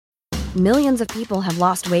Millions of people have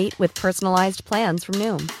lost weight with personalized plans from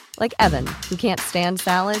Noom. Like Evan, who can't stand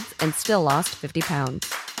salads and still lost 50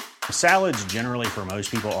 pounds. Salads generally for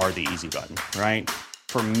most people are the easy button, right?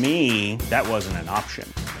 For me, that wasn't an option.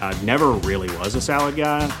 I never really was a salad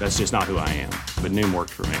guy. That's just not who I am. But Noom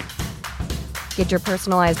worked for me. Get your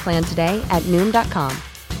personalized plan today at Noom.com.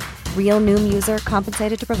 Real Noom user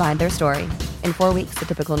compensated to provide their story. In 4 weeks, the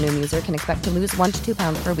typical Noom user can expect to lose 1 to 2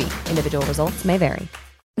 pounds per week. Individual results may vary.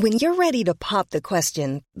 When you're ready to pop the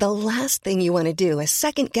question, the last thing you want to do is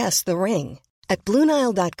second-guess the ring. At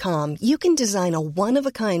BlueNile.com, you can design a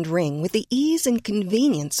one-of-a-kind ring with the ease and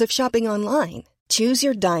convenience of shopping online. Choose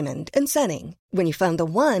your diamond and setting. When you find the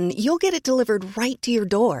one, you'll get it delivered right to your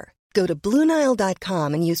door. Go to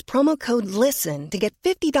BlueNile.com and use promo code LISTEN to get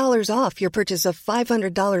 $50 off your purchase of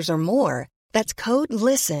 $500 or more. That's code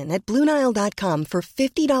LISTEN at BlueNile.com for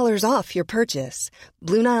 $50 off your purchase.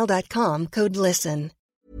 BlueNile.com, code LISTEN.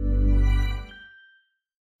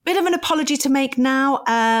 Bit of an apology to make now.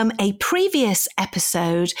 A previous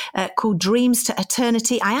episode called Dreams to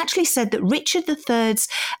Eternity, I actually said that Richard III's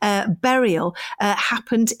burial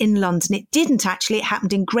happened in London. It didn't actually. It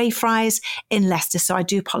happened in Greyfriars in Leicester, so I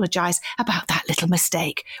do apologise about that little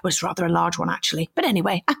mistake. It was rather a large one, actually. But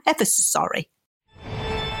anyway, I'm ever so sorry.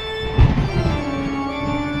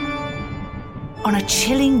 On a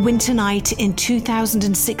chilling winter night in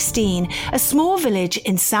 2016, a small village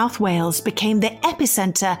in South Wales became the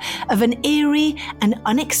epicentre of an eerie and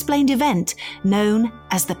unexplained event known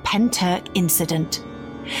as the Penturk Incident.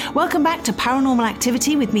 Welcome back to Paranormal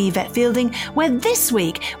Activity with me, Yvette Fielding, where this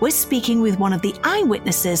week we're speaking with one of the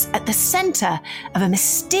eyewitnesses at the centre of a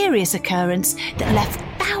mysterious occurrence that left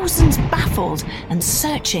thousands baffled and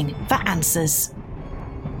searching for answers.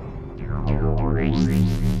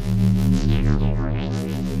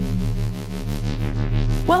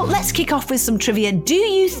 Well, let's kick off with some trivia. Do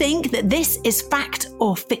you think that this is fact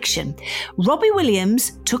or fiction? Robbie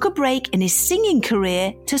Williams took a break in his singing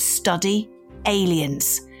career to study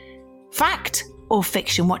aliens. Fact or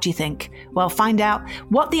fiction? What do you think? Well, find out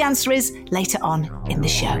what the answer is later on in the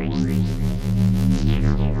show.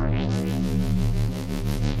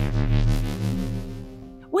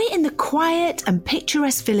 We're in the quiet and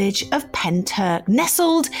picturesque village of Penturk,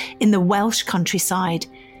 nestled in the Welsh countryside.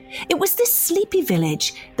 It was this sleepy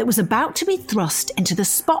village that was about to be thrust into the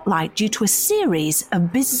spotlight due to a series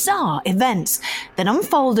of bizarre events that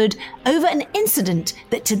unfolded over an incident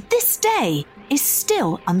that to this day is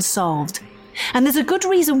still unsolved. And there's a good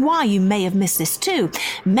reason why you may have missed this too.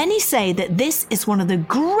 Many say that this is one of the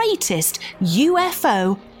greatest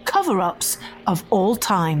UFO cover-ups of all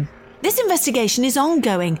time. This investigation is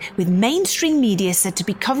ongoing, with mainstream media said to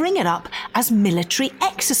be covering it up as military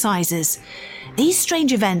exercises. These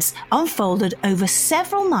strange events unfolded over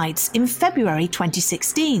several nights in February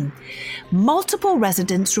 2016. Multiple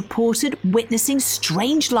residents reported witnessing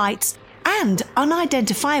strange lights and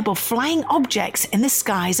unidentifiable flying objects in the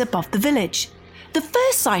skies above the village. The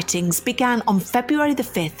first sightings began on February the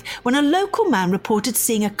 5th when a local man reported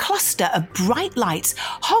seeing a cluster of bright lights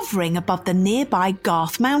hovering above the nearby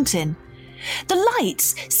Garth Mountain. The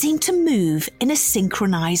lights seemed to move in a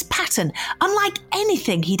synchronised pattern, unlike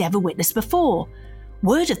anything he'd ever witnessed before.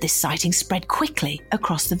 Word of this sighting spread quickly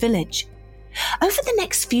across the village. Over the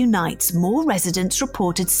next few nights, more residents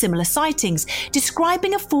reported similar sightings,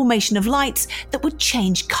 describing a formation of lights that would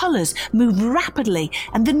change colours, move rapidly,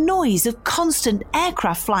 and the noise of constant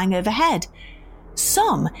aircraft flying overhead.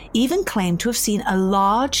 Some even claimed to have seen a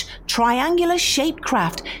large, triangular-shaped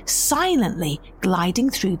craft silently gliding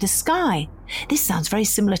through the sky. This sounds very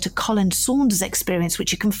similar to Colin Saunders' experience,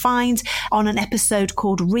 which you can find on an episode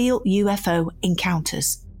called Real UFO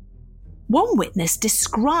Encounters. One witness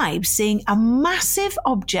described seeing a massive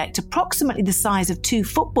object approximately the size of 2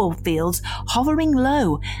 football fields hovering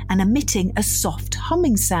low and emitting a soft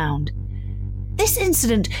humming sound. This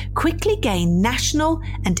incident quickly gained national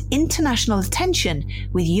and international attention,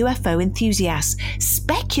 with UFO enthusiasts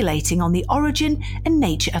speculating on the origin and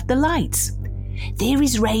nature of the lights.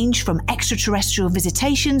 Theories range from extraterrestrial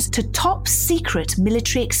visitations to top-secret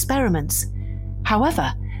military experiments.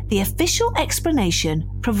 However, the official explanation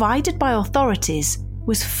provided by authorities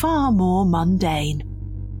was far more mundane.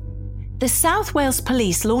 The South Wales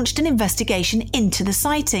Police launched an investigation into the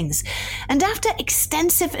sightings, and after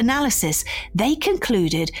extensive analysis, they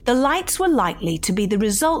concluded the lights were likely to be the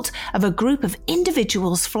result of a group of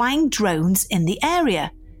individuals flying drones in the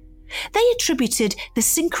area. They attributed the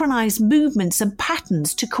synchronised movements and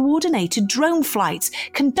patterns to coordinated drone flights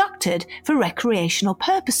conducted for recreational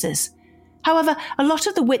purposes. However, a lot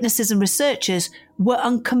of the witnesses and researchers were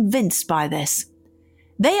unconvinced by this.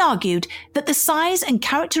 They argued that the size and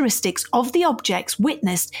characteristics of the objects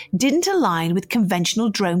witnessed didn't align with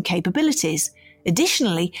conventional drone capabilities.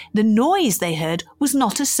 Additionally, the noise they heard was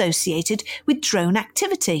not associated with drone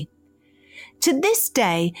activity. To this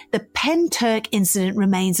day, the Penturk incident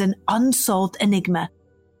remains an unsolved enigma.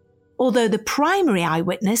 Although the primary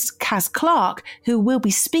eyewitness, Kaz Clark, who we'll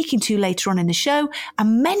be speaking to later on in the show,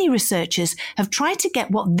 and many researchers have tried to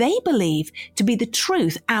get what they believe to be the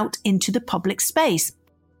truth out into the public space.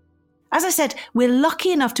 As I said, we're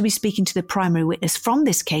lucky enough to be speaking to the primary witness from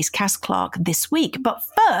this case, Kaz Clark, this week. But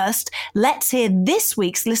first, let's hear this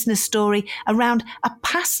week's listener story around a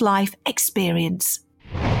past life experience.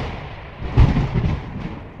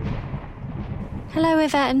 Hello,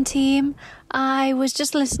 Yvette and team. I was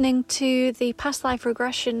just listening to the Past Life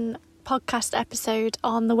Regression podcast episode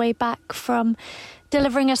on the way back from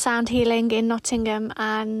delivering a sound healing in Nottingham,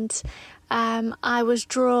 and I was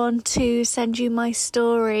drawn to send you my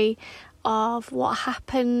story of what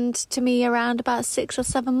happened to me around about 6 or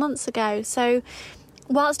 7 months ago. So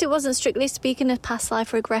whilst it wasn't strictly speaking of past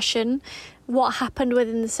life regression, what happened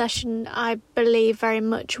within the session, I believe very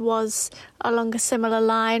much was along a similar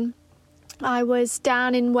line. I was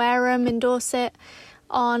down in Wareham in Dorset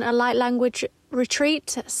on a light language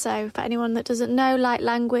retreat. So for anyone that doesn't know, light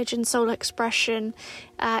language and soul expression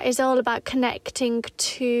is all about connecting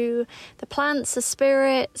to the plants, the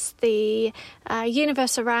spirits, the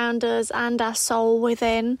universe around us and our soul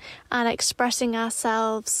within, and expressing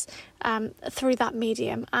ourselves through that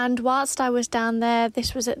medium. And whilst I was down there,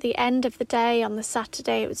 this was at the end of the day on the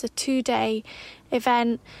Saturday. It was a 2-day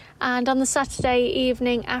event, and on the Saturday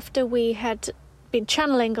evening, after we had been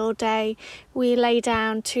channeling all day, we lay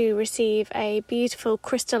down to receive a beautiful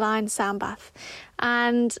crystalline sound bath.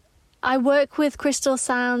 And I work with crystal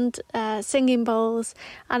sound singing bowls,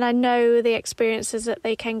 and I know the experiences that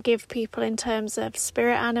they can give people in terms of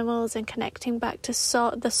spirit animals and connecting back to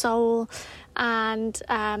the soul and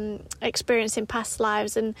experiencing past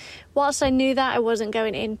lives. And whilst I knew that, I wasn't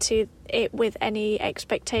going into it with any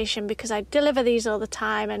expectation, because I deliver these all the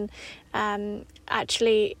time, and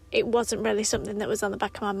actually it wasn't really something that was on the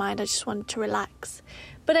back of my mind. I just wanted to relax.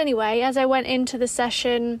 But anyway, as I went into the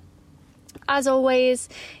session, as always,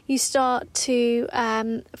 you start to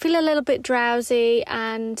feel a little bit drowsy,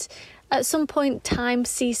 and at some point time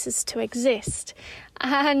ceases to exist.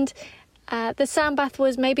 And the sound bath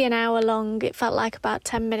was maybe an hour long. It felt like about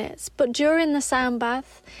 10 minutes. But during the sound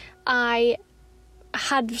bath, I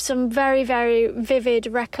had some very, very vivid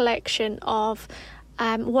recollection of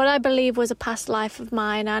what I believe was a past life of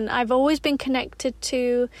mine. And I've always been connected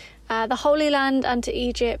to the Holy Land and to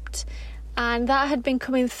Egypt. And that had been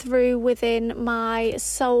coming through within my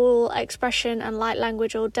soul expression and light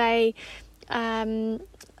language all day.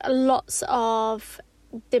 Lots of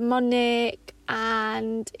demonic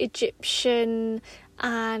and Egyptian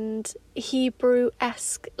and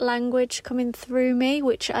Hebrew-esque language coming through me,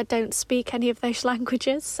 which I don't speak any of those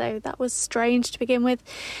languages, so that was strange to begin with.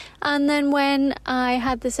 And then when I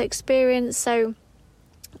had this experience,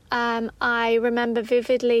 I remember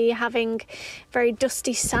vividly having very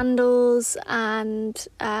dusty sandals and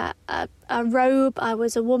a robe. I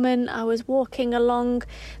was a woman. I was walking along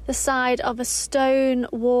the side of a stone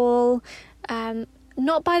wall,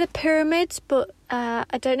 not by the pyramids, but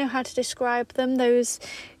I don't know how to describe them. Those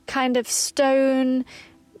kind of stone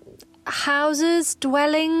houses,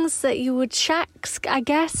 dwellings that you would, shacks, I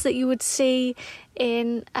guess, that you would see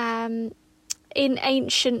in the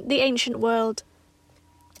ancient world.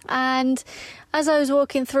 And as I was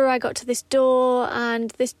walking through, I got to this door, and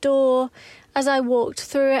this door, as I walked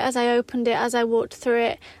through it, as I opened it, as I walked through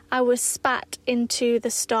it, I was spat into the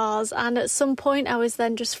stars. And at some point I was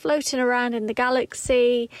then just floating around in the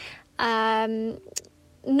galaxy,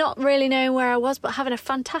 not really knowing where I was, but having a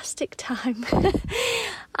fantastic time.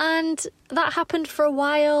 And that happened for a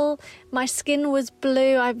while. My skin was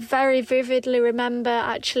blue. I very vividly remember,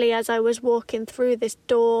 actually, as I was walking through this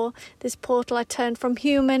door, this portal, I turned from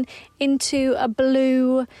human into a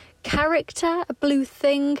blue character, a blue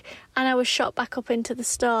thing, and I was shot back up into the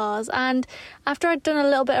stars. And after I'd done a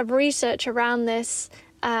little bit of research around this,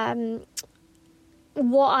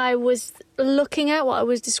 what I was looking at, what I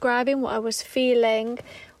was describing, what I was feeling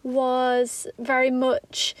was very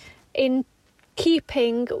much in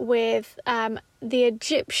keeping with the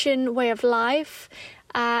Egyptian way of life,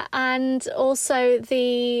 and also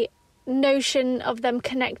the notion of them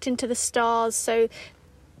connecting to the stars. So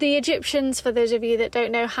the Egyptians, for those of you that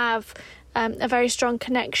don't know, have a very strong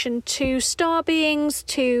connection to star beings,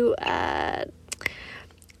 to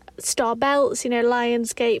star belts,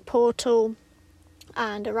 Lionsgate portal,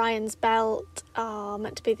 and Orion's belt are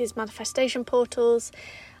meant to be these manifestation portals.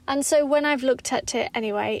 And so when I've looked at it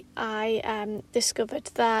anyway, I discovered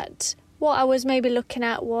that what I was maybe looking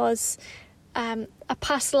at was a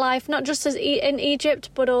past life, not just as in Egypt,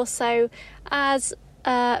 but also as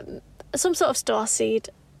some sort of starseed.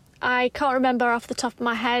 I can't remember off the top of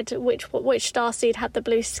my head which starseed had the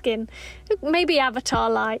blue skin. Maybe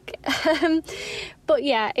Avatar-like. But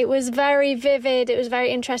yeah, it was very vivid. It was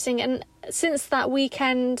very interesting. And since that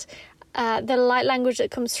weekend, the light language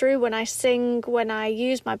that comes through when I sing, when I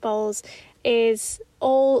use my bowls, is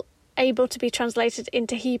all able to be translated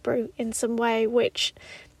into Hebrew in some way, which,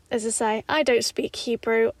 as I say, I don't speak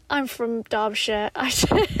Hebrew. I'm from Derbyshire.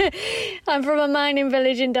 I'm from a mining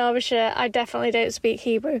village in Derbyshire. I definitely don't speak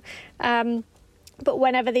Hebrew. But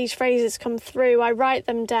whenever these phrases come through, I write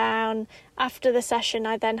them down. After the session,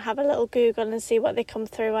 I then have a little Google and see what they come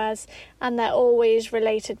through as, and they're always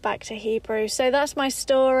related back to Hebrew. So that's my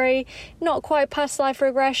story. Not quite past life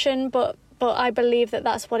regression, but I believe that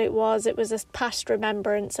that's what it was. It was a past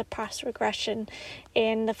remembrance, a past regression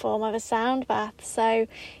in the form of a sound bath. So,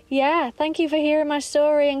 yeah, thank you for hearing my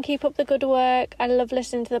story and keep up the good work. I love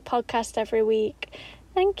listening to the podcast every week.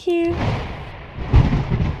 Thank you.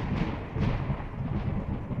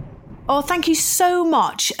 Oh, thank you so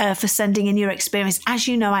much for sending in your experience. As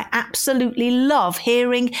you know, I absolutely love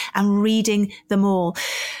hearing and reading them all.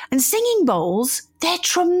 And singing bowls, they're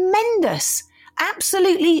tremendous.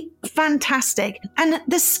 Absolutely fantastic. And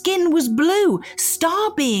the skin was blue.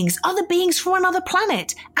 Star beings, other beings from another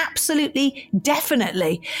planet. Absolutely,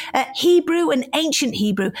 definitely. Hebrew and ancient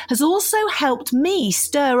Hebrew has also helped me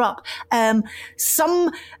stir up some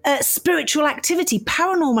spiritual activity,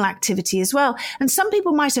 paranormal activity as well. And some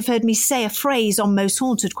people might have heard me say a phrase on Most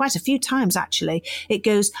Haunted quite a few times, actually. It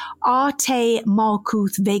goes, Arte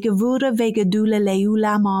Malkuth Vegavura Vegadula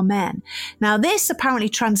Leulam Amen. Now, this apparently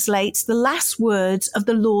translates the last words of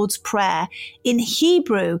the Lord's Prayer in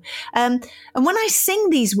Hebrew. And when I sing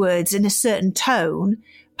these words in a certain tone,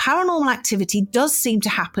 paranormal activity does seem to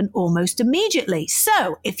happen almost immediately.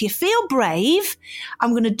 So if you feel brave,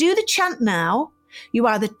 I'm going to do the chant now. You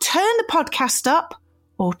either turn the podcast up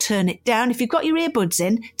or turn it down. If you've got your earbuds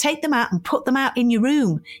in, take them out and put them out in your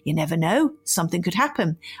room. You never know. Something could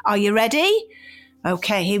happen. Are you ready?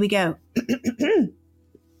 Okay, here we go.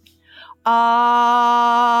 Ate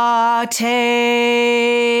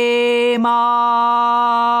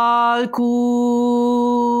Malkuth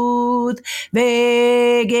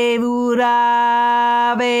Vegevura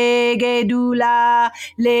Vegedula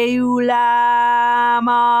Leulam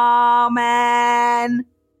Amen.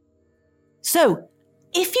 So,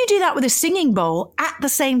 if you do that with a singing bowl, at the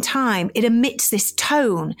same time, it emits this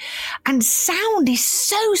tone. And sound is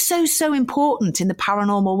so important in the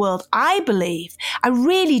paranormal world, I believe. I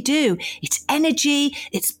really do. It's energy,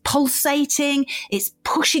 it's pulsating, it's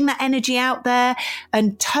pushing that energy out there.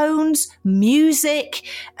 And tones, music,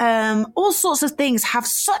 all sorts of things have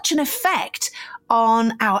such an effect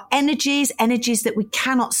on our energies that we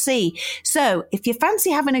cannot see. So if you fancy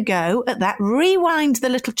having a go at that, rewind the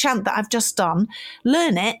little chant that I've just done,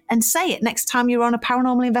 learn it and say it next time you're on a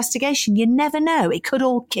paranormal investigation. You never know. It could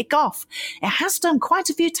all kick off. It has done quite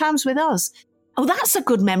a few times with us. Oh, that's a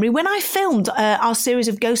good memory. When I filmed our series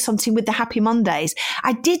of ghost hunting with the Happy Mondays,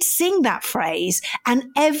 I did sing that phrase, and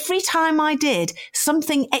every time I did,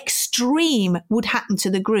 something extreme would happen to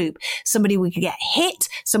the group. Somebody would get hit,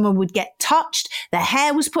 someone would get touched, their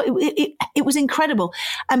hair was put, it was incredible.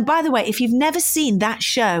 And by the way, if you've never seen that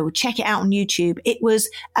show, check it out on YouTube. It was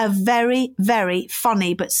a very, very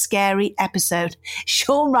funny but scary episode.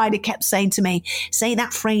 Sean Ryder kept saying to me, say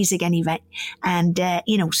that phrase again, Yvette, and,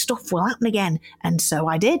 stuff will happen again. And so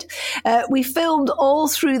I did. We filmed all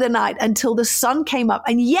through the night until the sun came up.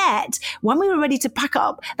 And yet, when we were ready to pack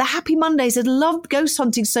up, the Happy Mondays had loved ghost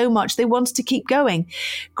hunting so much, they wanted to keep going.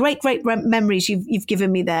 Great memories you've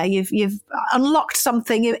given me there. You've unlocked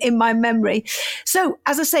something in my memory. So,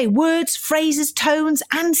 as I say, words, phrases, tones,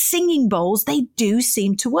 and singing bowls, they do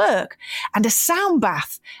seem to work. And a sound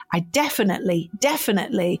bath, I definitely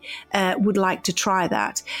would like to try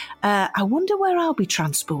that. I wonder where I'll be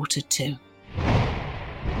transported to.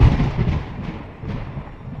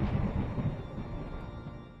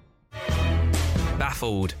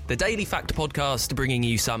 Baffled, the Daily Fact podcast bringing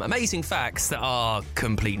you some amazing facts that are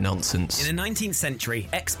complete nonsense. In the 19th century,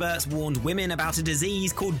 experts warned women about a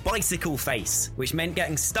disease called bicycle face, which meant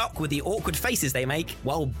getting stuck with the awkward faces they make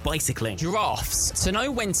while bicycling. Giraffes. To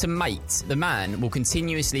know when to mate, the man will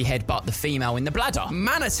continuously headbutt the female in the bladder.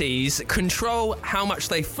 Manatees control how much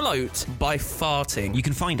they float by farting. You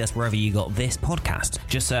can find us wherever you got this podcast.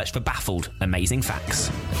 Just search for Baffled Amazing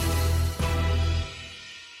Facts.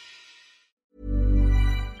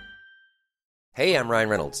 Hey, I'm Ryan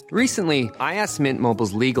Reynolds. Recently, I asked Mint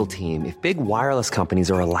Mobile's legal team if big wireless companies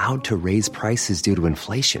are allowed to raise prices due to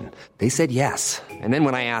inflation. They said yes. And then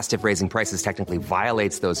when I asked if raising prices technically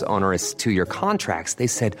violates those onerous two-year contracts, they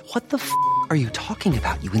said, "What the f*** are you talking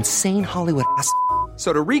about, you insane Hollywood ass f-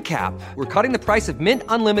 So to recap, we're cutting the price of Mint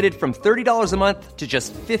Unlimited from $30 a month to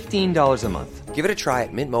just $15 a month. Give it a try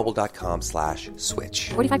at mintmobile.com/switch.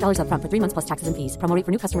 $45 up front for 3 months plus taxes and fees. Promo rate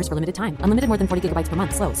for new customers for limited time. Unlimited more than 40 gigabytes per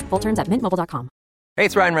month. Slows full terms at mintmobile.com. Hey,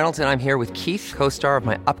 it's Ryan Reynolds, and I'm here with Keith, co-star of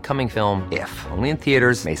my upcoming film, If, only in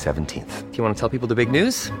theaters May 17th. Do you want to tell people the big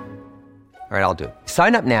news? All right, I'll do it.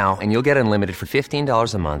 Sign up now and you'll get unlimited for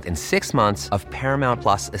 $15 a month and 6 months of Paramount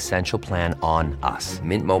Plus Essential Plan on us.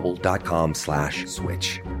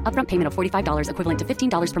 mintmobile.com/switch. Upfront payment of $45 equivalent to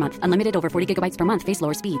 $15 per month. Unlimited over 40 gigabytes per month. Face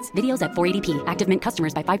lower speeds. Videos at 480p. Active Mint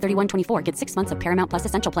customers by 531.24 get 6 months of Paramount Plus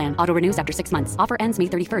Essential Plan. Auto renews after 6 months. Offer ends May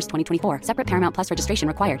 31st, 2024. Separate Paramount Plus registration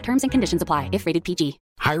required. Terms and conditions apply if rated PG.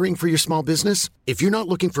 Hiring for your small business? If you're not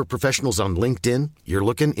looking for professionals on LinkedIn, you're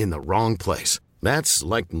looking in the wrong place. That's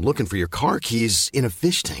like looking for your car keys in a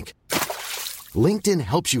fish tank. LinkedIn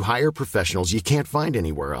helps you hire professionals you can't find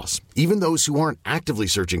anywhere else, even those who aren't actively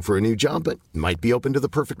searching for a new job but might be open to the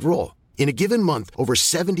perfect role. In a given month, over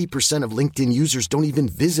 70% of LinkedIn users don't even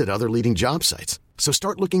visit other leading job sites. So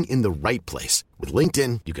start looking in the right place. With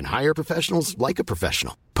LinkedIn, you can hire professionals like a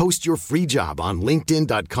professional. Post your free job on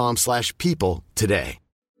linkedin.com/people today.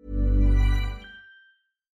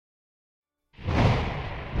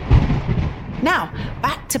 Now,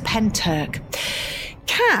 back to Penturk.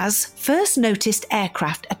 Kaz first noticed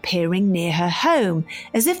aircraft appearing near her home,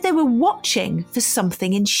 as if they were watching for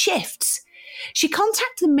something in shifts. She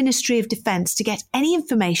contacted the Ministry of Defence to get any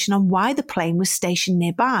information on why the plane was stationed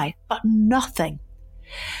nearby, but nothing.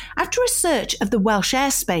 After a search of the Welsh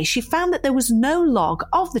airspace, she found that there was no log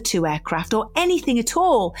of the two aircraft or anything at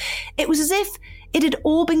all. It was as if it had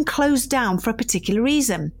all been closed down for a particular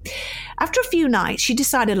reason. After a few nights, she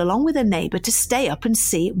decided along with her neighbour to stay up and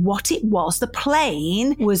see what it was the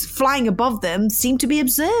plane was flying above them seemed to be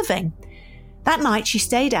observing. That night, she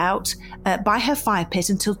stayed out by her fire pit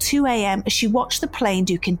until 2 a.m. as she watched the plane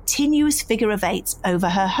do continuous figure of eights over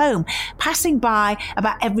her home, passing by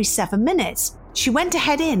about every 7 minutes. She went to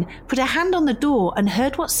head in, put her hand on the door and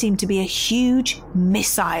heard what seemed to be a huge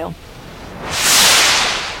missile.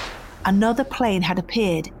 Another plane had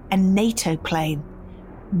appeared, a NATO plane.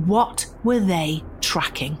 What were they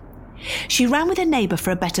tracking? She ran with her neighbour for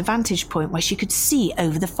a better vantage point where she could see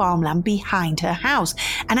over the farmland behind her house,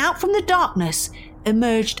 and out from the darkness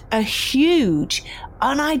emerged a huge,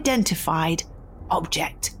 unidentified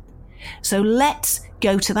object. So let's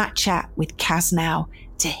go to that chat with Kaz now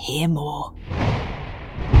to hear more.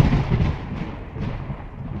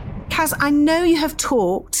 Kaz, I know you have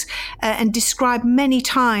talked and described many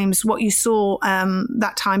times what you saw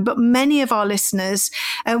that time, but many of our listeners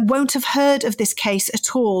won't have heard of this case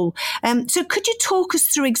at all. So could you talk us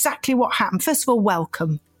through exactly what happened? First of all,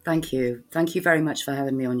 welcome. Thank you. Thank you very much for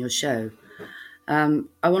having me on your show. I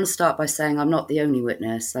want to start by saying I'm not the only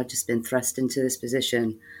witness. I've just been thrust into this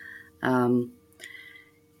position.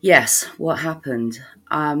 Yes, what happened?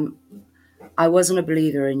 I wasn't a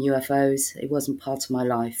believer in UFOs. It wasn't part of my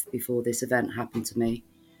life before this event happened to me.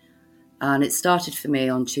 And it started for me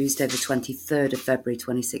on Tuesday, the 23rd of February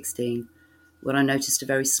 2016, when I noticed a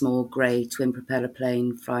very small grey twin propeller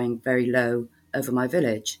plane flying very low over my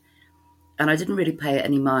village. And I didn't really pay it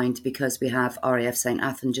any mind because we have RAF St.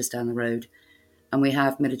 Athan just down the road, and we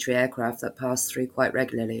have military aircraft that pass through quite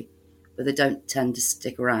regularly, but they don't tend to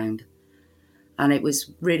stick around. And it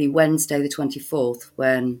was really Wednesday, the 24th,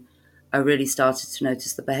 when I really started to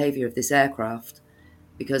notice the behaviour of this aircraft,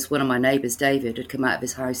 because one of my neighbours, David, had come out of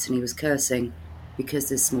his house and he was cursing because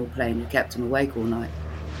this small plane had kept him awake all night.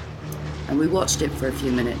 And we watched it for a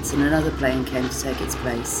few minutes and another plane came to take its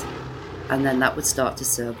place, and then that would start to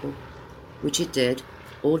circle, which it did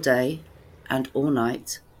all day and all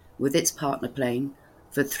night with its partner plane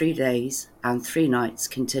for 3 days and 3 nights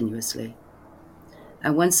continuously.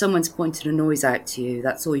 And when someone's pointed a noise out to you,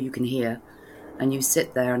 that's all you can hear. And you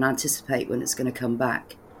sit there and anticipate when it's going to come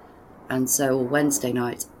back. And so Wednesday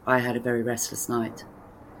night, I had a very restless night.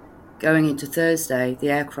 Going into Thursday, the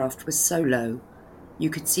aircraft was so low, you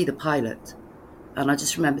could see the pilot. And I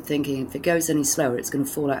just remember thinking, if it goes any slower, it's going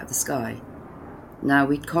to fall out of the sky. Now,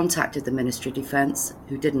 we'd contacted the Ministry of Defence,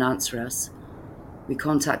 who didn't answer us. We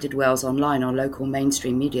contacted Wales Online, our local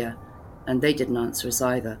mainstream media, and they didn't answer us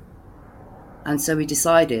either. And so we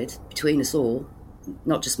decided, between us all,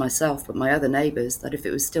 not just myself, but my other neighbours, that if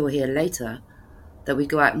it was still here later, that we'd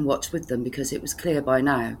go out and watch with them, because it was clear by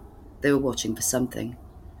now they were watching for something.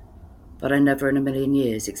 but I never in a million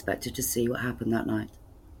years expected to see what happened that night.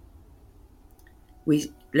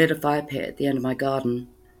 We lit a fire pit at the end of my garden,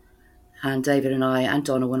 and David and I and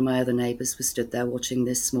Donna, one of my other neighbours, were stood there watching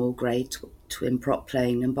this small grey twin prop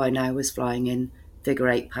plane, and by now was flying in figure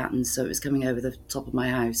 8 patterns, so it was coming over the top of my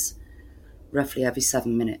house roughly every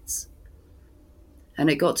 7 minutes. And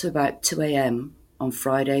it got to about 2 a.m. on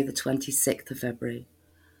Friday the 26th of February,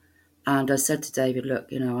 and I said to David, look,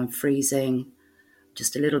 I'm freezing,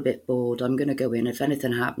 just a little bit bored, I'm going to go in, if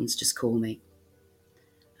anything happens, just call me.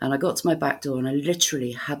 And I got to my back door and I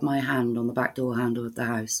literally had my hand on the back door handle of the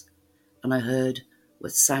house, and I heard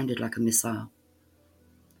what sounded like a missile.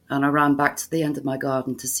 And I ran back to the end of my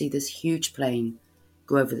garden to see this huge plane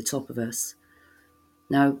go over the top of us.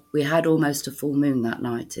 Now, we had almost a full moon that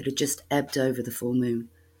night. It had just ebbed over the full moon,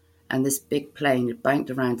 and this big plane had banked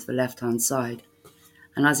around to the left-hand side.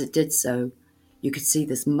 And as it did so, you could see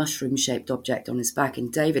this mushroom-shaped object on its back,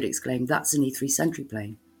 and David exclaimed, that's an E3 Sentry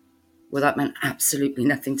plane. Well, that meant absolutely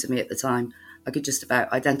nothing to me at the time. I could just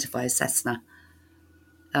about identify a Cessna.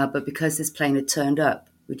 But because this plane had turned up,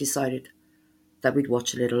 we decided that we'd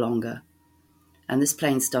watch a little longer. And this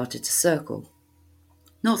plane started to circle.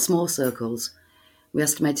 Not small circles. We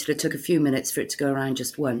estimated it took a few minutes for it to go around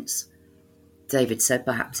just once. David said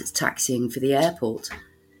perhaps it's taxiing for the airport.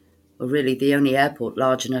 Well, really, the only airport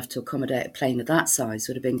large enough to accommodate a plane of that size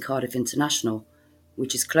would have been Cardiff International,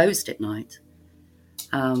 which is closed at night,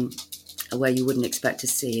 where you wouldn't expect to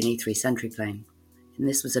see an E3 Sentry plane. And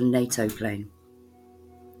this was a NATO plane.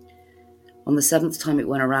 On the 7th time it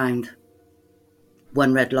went around,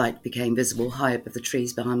 one red light became visible high up of the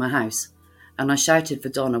trees behind my house, and I shouted for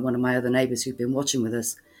Donna, one of my other neighbours who'd been watching with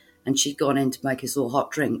us, and she'd gone in to make us all hot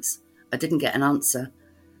drinks. I didn't get an answer.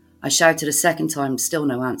 I shouted a second time, still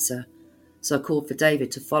no answer, so I called for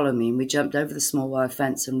David to follow me, and we jumped over the small wire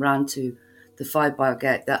fence and ran to the 5-bar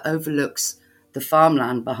gate that overlooks the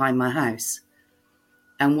farmland behind my house.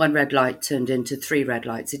 And one red light turned into 3 red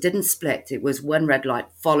lights. It didn't split. It was one red light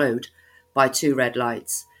followed by 2 red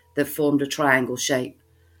lights that formed a triangle shape.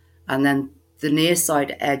 And then the near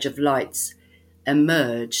side edge of lights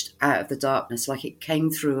emerged out of the darkness like it came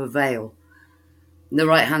through a veil. The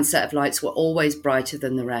right-hand set of lights were always brighter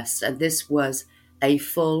than the rest, and this was a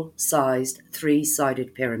full-sized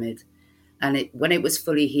 3-sided pyramid. And when it was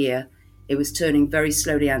fully here, it was turning very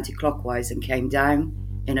slowly anti-clockwise and came down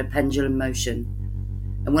in a pendulum motion.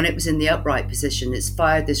 And when it was in the upright position, it's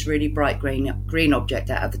fired this really bright green object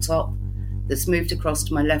out of the top that's moved across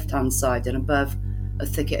to my left-hand side and above a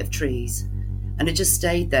thicket of trees. And it just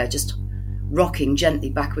stayed there, just rocking gently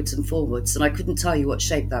backwards and forwards. And I couldn't tell you what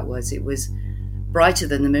shape that was. It was brighter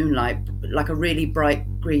than the moonlight, like a really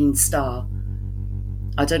bright green star.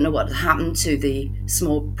 I don't know what happened to the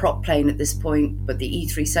small prop plane at this point, but the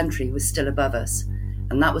E3 Sentry was still above us,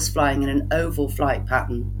 and that was flying in an oval flight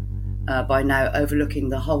pattern by now, overlooking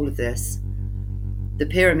the whole of this. The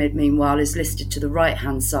pyramid, meanwhile, is listed to the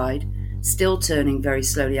right-hand side, still turning very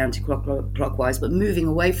slowly anti-clockwise, but moving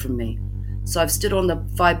away from me. So I've stood on the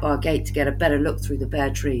 5-bar gate to get a better look through the bare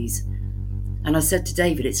trees. And I said to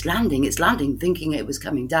David, it's landing, thinking it was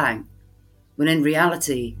coming down. When in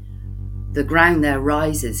reality, the ground there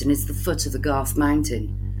rises and is the foot of the Garth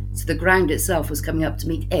Mountain. So the ground itself was coming up to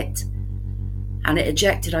meet it. And it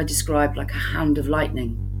ejected, I described, like a hand of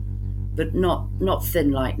lightning. But not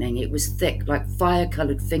thin lightning. It was thick, like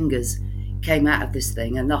fire-coloured fingers came out of this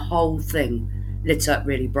thing, and the whole thing lit up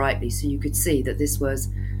really brightly, so you could see that this was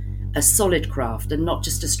a solid craft and not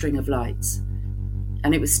just a string of lights.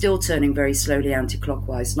 And it was still turning very slowly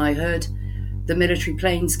anti-clockwise, and I heard the military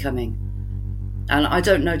planes coming. And I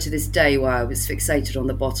don't know to this day why I was fixated on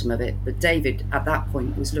the bottom of it, but David at that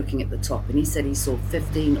point was looking at the top, and he said he saw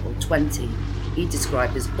 15 or 20, he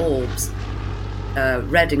described as orbs,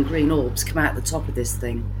 red and green orbs, come out the top of this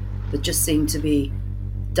thing that just seemed to be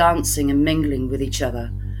dancing and mingling with each other.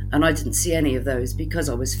 And I didn't see any of those because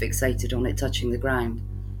I was fixated on it touching the ground.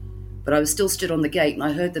 But I was still stood on the gate, and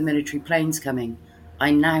I heard the military planes coming.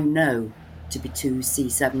 I now know to be 2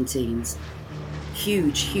 C-17s.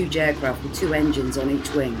 Huge aircraft with 2 engines on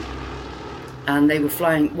each wing. And they were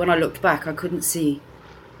flying. When I looked back, I couldn't see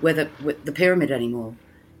the pyramid anymore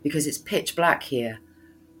because it's pitch black here.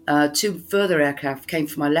 2 further aircraft came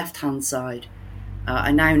from my left-hand side.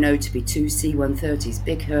 I now know to be 2 C-130s,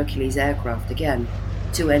 big Hercules aircraft again,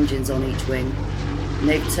 2 engines on each wing. And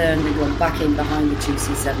they've turned and gone back in behind the 2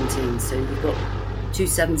 C-17s. So we've got 2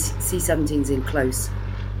 C-17s in close,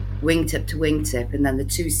 wingtip to wingtip, and then the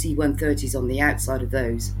 2 C-130s on the outside of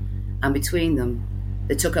those. And between them,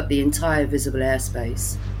 they took up the entire visible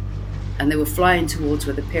airspace. And they were flying towards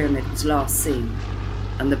where the pyramid was last seen.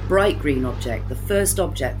 And the bright green object, the first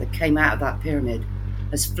object that came out of that pyramid,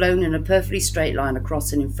 has flown in a perfectly straight line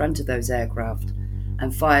across and in front of those aircraft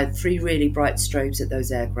and fired 3 really bright strobes at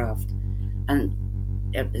those aircraft. And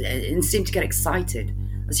it seemed to get excited.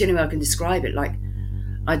 That's the only way I can describe it. Like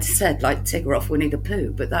I'd said, like Tigger off Winnie the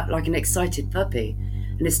Pooh, but that like an excited puppy.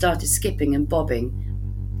 And it started skipping and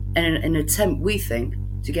bobbing in an attempt, we think,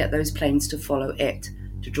 to get those planes to follow it,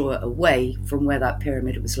 to draw it away from where that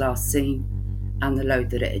pyramid was last seen and the load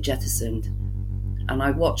that it had jettisoned. And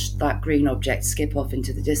I watched that green object skip off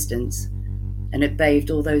into the distance, and it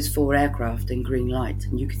bathed all those 4 aircraft in green light,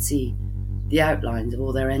 and you could see the outlines of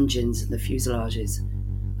all their engines and the fuselages.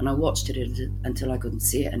 And I watched it until I couldn't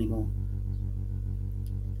see it anymore.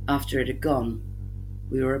 After it had gone,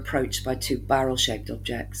 we were approached by 2 barrel-shaped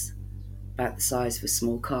objects, about the size of a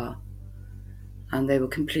small car. And they were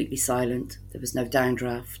completely silent. There was no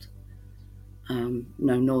downdraft,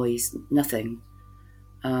 no noise, nothing.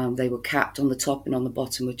 They were capped on the top and on the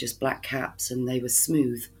bottom with just black caps, and they were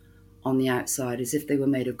smooth on the outside, as if they were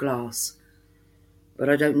made of glass. But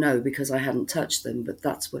I don't know because I hadn't touched them, but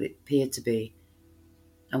that's what it appeared to be.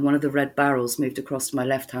 And one of the red barrels moved across to my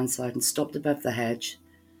left-hand side and stopped above the hedge,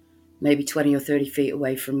 maybe 20 or 30 feet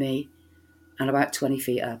away from me, and about 20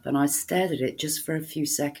 feet up. And I stared at it just for a few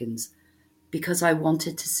seconds, because I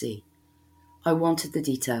wanted to see. I wanted the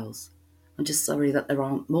details. I'm just sorry that there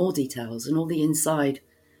aren't more details, and all the inside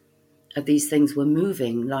of these things were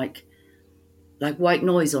moving like white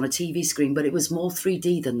noise on a TV screen, but it was more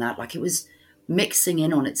 3D than that. Like it was mixing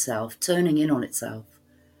in on itself, turning in on itself.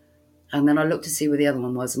 And then I looked to see where the other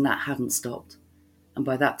one was, and that hadn't stopped. And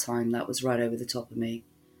by that time, that was right over the top of me.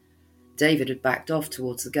 David had backed off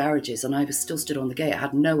towards the garages, and I was still stood on the gate. I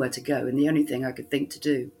had nowhere to go, and the only thing I could think to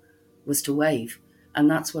do was to wave.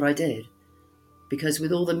 And that's what I did. Because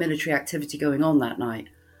with all the military activity going on that night,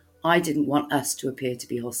 I didn't want us to appear to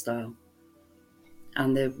be hostile.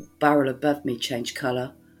 And the barrel above me changed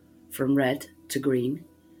colour from red to green,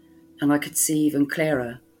 and I could see even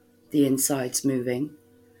clearer the insides moving,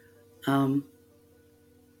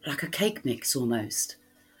 like a cake mix almost.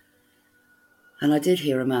 And I did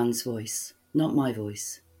hear a man's voice, not my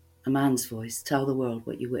voice, a man's voice, tell the world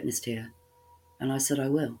what you witnessed here. And I said, I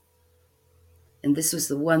will. And this was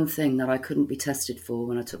the one thing that I couldn't be tested for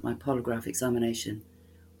when I took my polygraph examination,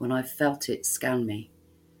 when I felt it scan me.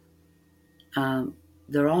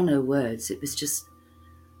 There are no words. It was just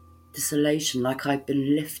desolation, like I'd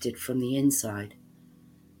been lifted from the inside.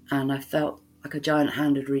 And I felt like a giant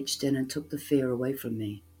hand had reached in and took the fear away from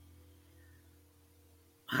me.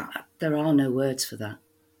 There are no words for that.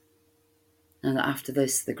 And after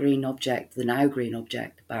this, the green object, the now green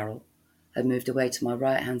object, barrel, had moved away to my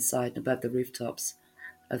right-hand side and above the rooftops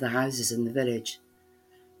of the houses in the village.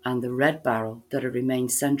 And the red barrel that had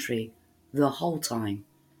remained sentry the whole time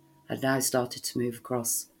had now started to move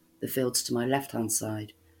across the fields to my left-hand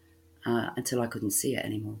side until I couldn't see it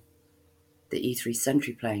anymore. The E3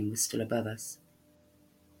 sentry plane was still above us.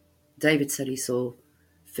 David said he saw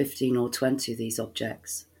 15 or 20 of these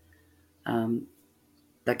objects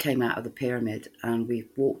that came out of the pyramid, and we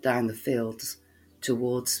walked down the fields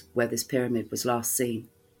towards where this pyramid was last seen,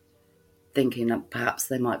 thinking that perhaps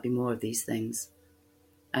there might be more of these things.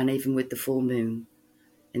 And even with the full moon,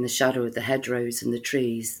 in the shadow of the hedgerows and the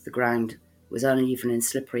trees, the ground was uneven and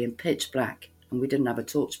slippery and pitch black, and we didn't have a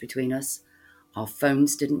torch between us. Our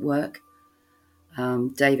phones didn't work.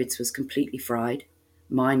 David's was completely fried.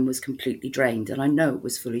 Mine was completely drained, and I know it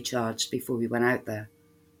was fully charged before we went out there.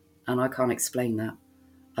 And I can't explain that.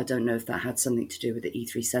 I don't know if that had something to do with the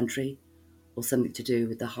E3 sentry or something to do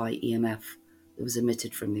with the high EMF that was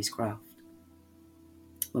emitted from these craft.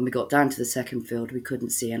 When we got down to the second field, we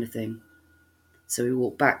couldn't see anything. So we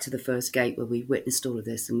walked back to the first gate where we witnessed all of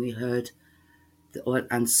this, and we heard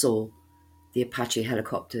and saw the Apache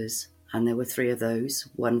helicopters. And there were 3 of those,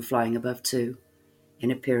 one flying above 2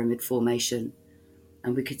 in a pyramid formation.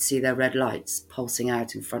 And we could see their red lights pulsing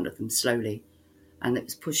out in front of them slowly. And it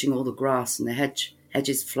was pushing all the grass and the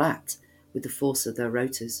hedges flat with the force of their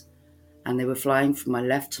rotors. And they were flying from my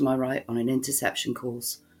left to my right on an interception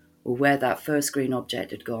course, or where that first green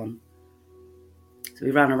object had gone. So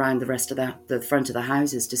we ran around the rest of the front of the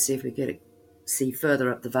houses to see if we could see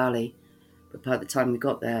further up the valley. But by the time we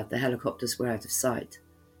got there, the helicopters were out of sight.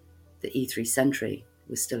 The E3 sentry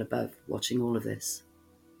was still above, watching all of this.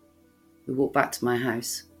 We walked back to my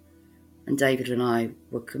house, and David and I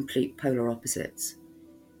were complete polar opposites.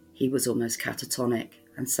 He was almost catatonic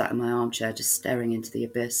and sat in my armchair just staring into the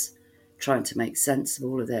abyss, trying to make sense of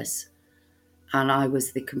all of this. And I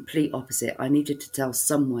was the complete opposite. I needed to tell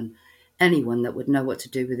someone, anyone that would know what to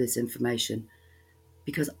do with this information,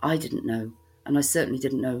 because I didn't know. And I certainly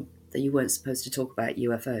didn't know that you weren't supposed to talk about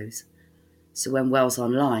UFOs. So when Wales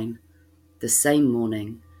Online, the same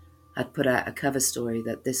morning, had put out a cover story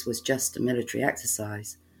that this was just a military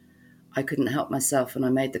exercise, I couldn't help myself and I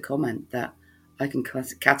made the comment that I can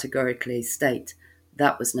categorically state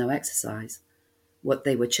that was no exercise. What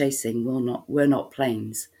they were chasing were not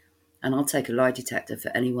planes, and I'll take a lie detector for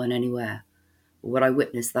anyone, anywhere. But what I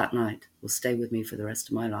witnessed that night will stay with me for the rest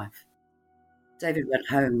of my life. David went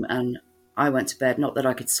home and I went to bed, not that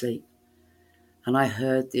I could sleep, and I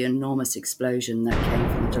heard the enormous explosion that came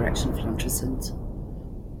from the direction of Llantrisant.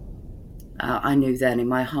 I knew then in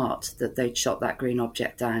my heart that they'd shot that green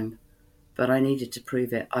object down, but I needed to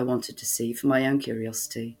prove it. I wanted to see for my own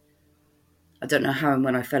curiosity. I don't know how and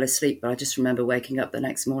when I fell asleep, but I just remember waking up the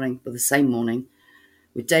next morning, or the same morning,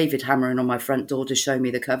 with David hammering on my front door to show me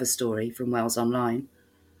the cover story from Wales Online.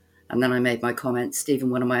 And then I made my comment. Stephen,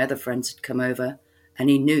 one of my other friends, had come over, and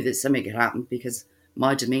he knew that something had happened because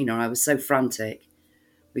my demeanour, I was so frantic.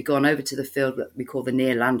 We'd gone over to the field that we call the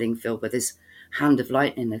near landing field, where this hand of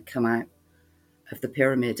lightning had come out of the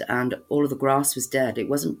pyramid, and all of the grass was dead. It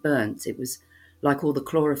wasn't burnt. It was like all the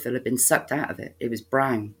chlorophyll had been sucked out of it. It was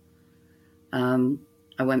brown.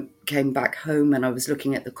 I came back home and I was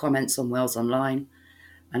looking at the comments on Wales Online,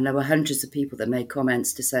 and there were hundreds of people that made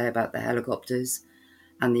comments to say about the helicopters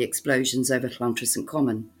and the explosions over Llantrisant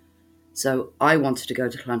Common. So I wanted to go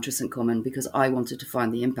to Llantrisant Common because I wanted to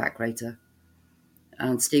find the impact crater.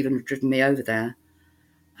 And Stephen had driven me over there.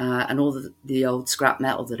 And all the old scrap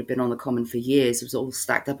metal that had been on the common for years was all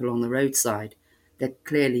stacked up along the roadside. There'd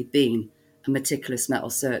clearly been a meticulous metal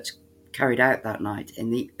search carried out that night in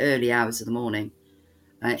the early hours of the morning,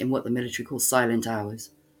 in what the military calls silent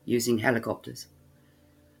hours, using helicopters.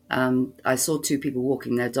 I saw two people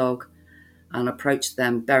walking their dog and approached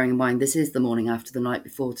them, bearing in mind this is the morning after the night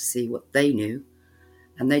before, to see what they knew.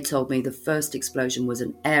 And they told me the first explosion was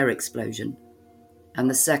an air explosion, and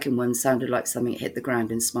the second one sounded like something hit the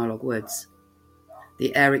ground in Smilog Woods.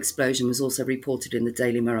 The air explosion was also reported in the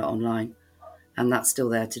Daily Mirror online, and that's still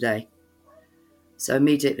there today. So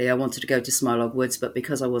immediately I wanted to go to Smilog Woods, but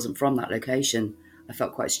because I wasn't from that location, I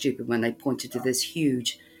felt quite stupid when they pointed to this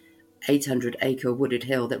huge 800-acre wooded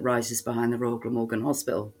hill that rises behind the Royal Glamorgan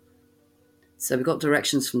Hospital. So we got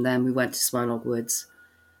directions from them, we went to Smilog Woods,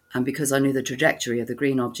 and because I knew the trajectory of the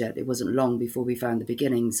green object, it wasn't long before we found the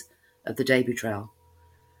beginnings of the debut trail.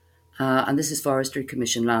 And this is Forestry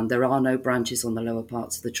Commission land. There are no branches on the lower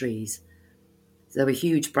parts of the trees. There were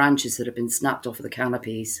huge branches that had been snapped off of the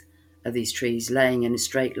canopies of these trees, laying in a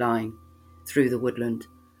straight line through the woodland.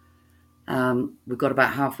 We got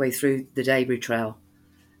about halfway through the debut trail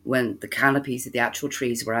when the canopies of the actual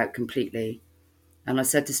trees were out completely. And I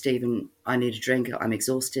said to Stephen, I need a drink, I'm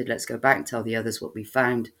exhausted, let's go back and tell the others what we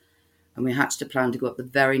found. And we hatched a plan to go up the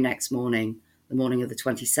very next morning, the morning of the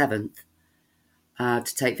 27th,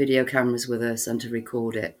 to take video cameras with us and to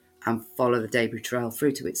record it and follow the debut trail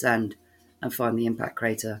through to its end and find the impact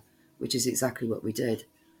crater, which is exactly what we did.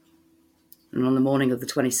 And on the morning of the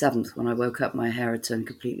 27th, when I woke up, my hair had turned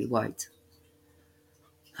completely white.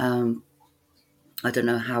 I don't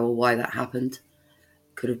know how or why that happened.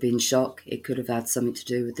 Could have been shock. It could have had something to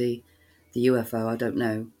do with the UFO. I don't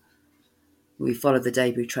know. We followed the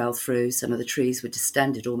debut trail through. Some of the trees were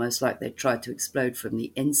distended, almost like they'd tried to explode from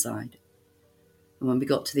the inside. And when we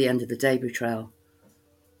got to the end of the debut trail,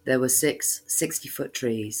 there were 6 60-foot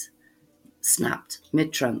trees, snapped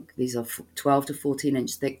mid-trunk. These are 12 to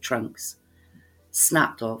 14-inch thick trunks,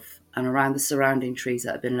 snapped off, and around the surrounding trees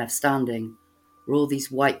that had been left standing were all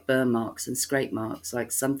these white burn marks and scrape marks,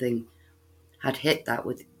 like something had hit that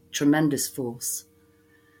with tremendous force.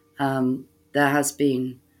 There has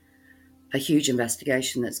been a huge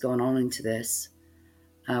investigation that's gone on into this.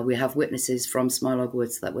 We have witnesses from Smilog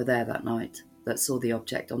Woods that were there that night that saw the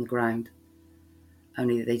object on the ground,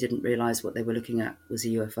 only they didn't realise what they were looking at was a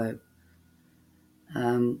UFO.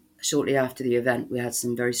 Shortly after the event, we had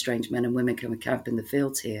some very strange men and women come and camp in the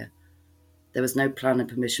fields here. There was no plan and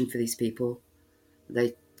permission for these people.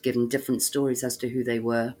 They'd given different stories as to who they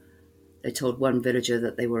were. They told one villager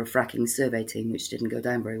that they were a fracking survey team, which didn't go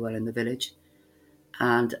down very well in the village,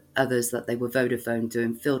 and others that they were Vodafone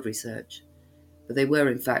doing field research. But they were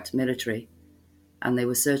in fact military, and they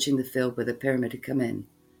were searching the field where the pyramid had come in,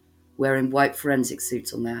 wearing white forensic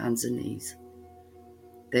suits on their hands and knees.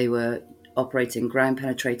 They were operating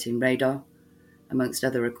ground-penetrating radar, amongst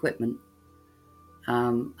other equipment,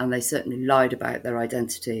 and they certainly lied about their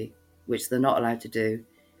identity, which they're not allowed to do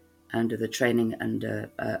under the Training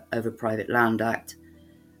over Private Land Act,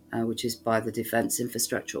 which is by the Defence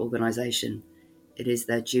Infrastructure Organisation. It is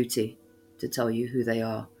their duty to tell you who they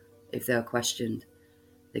are if they are questioned.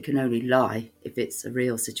 They can only lie if it's a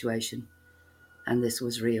real situation, and this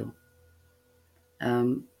was real.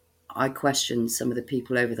 I questioned some of the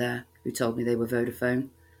people over there who told me they were Vodafone,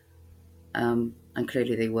 and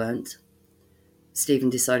clearly they weren't. Stephen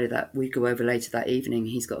decided that we'd go over later that evening.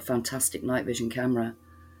 He's got a fantastic night vision camera,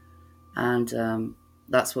 and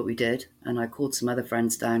that's what we did. And I called some other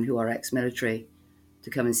friends down who are ex-military to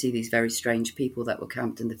come and see these very strange people that were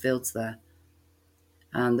camped in the fields there.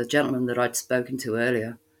 And the gentleman that I'd spoken to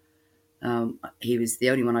earlier, he was the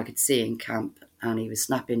only one I could see in camp, and he was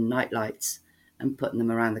snapping night lights and putting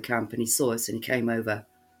them around the camp, and he saw us and he came over.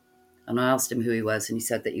 And I asked him who he was, and he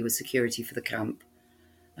said that he was security for the camp.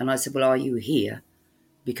 And I said, well, are you here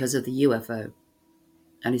because of the UFO?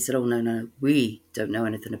 And he said, oh, no, we don't know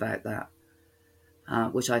anything about that,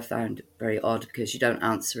 which I found very odd because you don't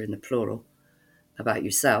answer in the plural about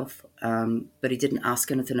yourself. But he didn't ask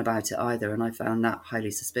anything about it either, and I found that highly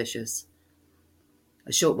suspicious.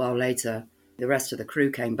 A short while later, the rest of the crew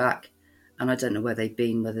came back, and I don't know where they'd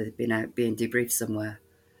been, whether they'd been out being debriefed somewhere.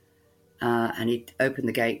 And he'd opened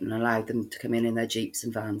the gate and allowed them to come in their jeeps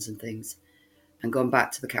and vans and things, and gone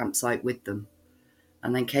back to the campsite with them.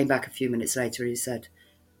 And then came back a few minutes later and he said,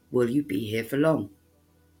 will you be here for long?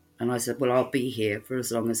 And I said, well, I'll be here for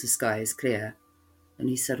as long as the sky is clear. And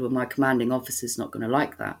he said, well, my commanding officer's not going to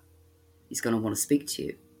like that. He's going to want to speak to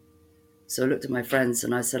you. So I looked at my friends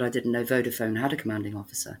and I said I didn't know Vodafone had a commanding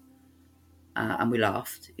officer. And we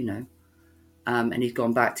laughed, you know. And he'd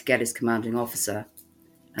gone back to get his commanding officer.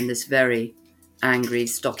 And this very angry,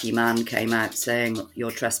 stocky man came out saying, you're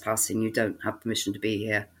trespassing, you don't have permission to be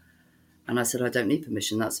here. And I said, I don't need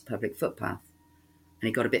permission, that's a public footpath. And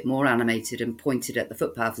he got a bit more animated and pointed at the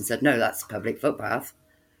footpath and said, no, that's a public footpath.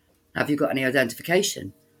 Have you got any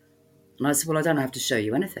identification? And I said, well, I don't have to show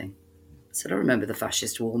you anything. I said, I remember the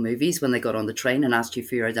fascist war movies when they got on the train and asked you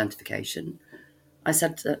for your identification. I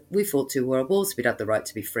said, we fought 2 world wars, we'd have the right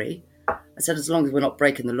to be free. I said, as long as we're not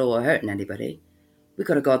breaking the law or hurting anybody, we've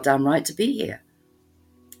got a goddamn right to be here.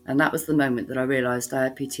 And that was the moment that I realised I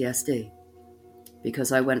had PTSD,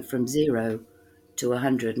 because I went from 0 to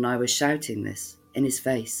 100 and I was shouting this in his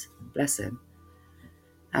face, bless him.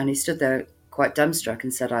 And he stood there quite dumbstruck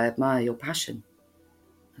and said, I admire your passion.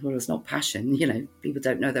 Well, it's not passion, you know, people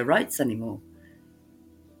don't know their rights anymore.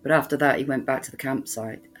 But after that, he went back to the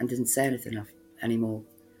campsite and didn't say anything anymore.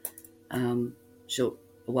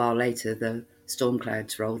 A while later, the storm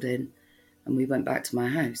clouds rolled in and we went back to my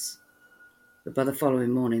house. But by the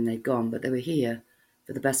following morning, they'd gone, but they were here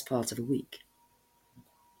for the best part of a week.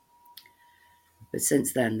 But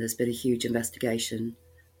since then, there's been a huge investigation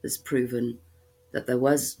that's proven that there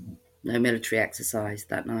was no military exercise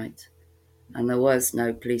that night, and there was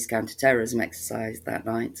no police counter-terrorism exercise that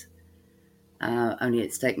night. Only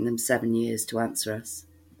it's taken them 7 years to answer us.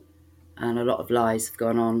 And a lot of lies have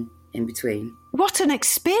gone on in between. What an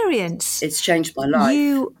experience. It's changed my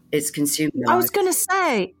life. It's consumed my life. I was going to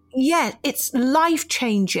say, yeah, it's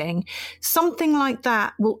life-changing. Something like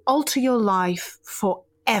that will alter your life forever.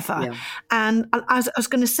 Yeah. And as I was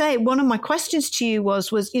going to say, one of my questions to you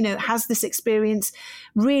was, you know, has this experience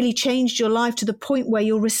really changed your life to the point where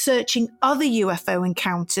you're researching other UFO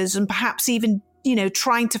encounters and perhaps even, you know,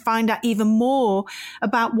 trying to find out even more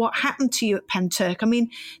about what happened to you at Penturk? I mean,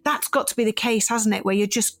 that's got to be the case, hasn't it, where you're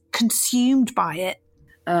just consumed by it?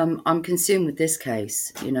 I'm consumed with this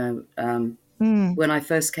case. You know, when I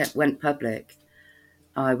first went public,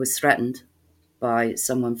 I was threatened by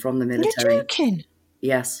someone from the military. You're joking?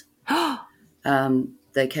 Yes.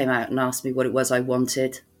 They came out and asked me what it was I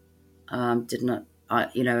wanted. And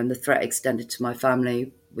the threat extended to my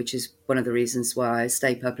family, which is one of the reasons why I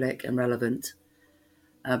stay public and relevant,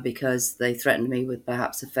 because they threatened me with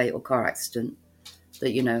perhaps a fatal car accident.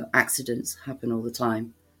 That, you know, accidents happen all the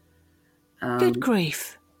time. Good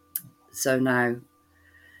grief. So now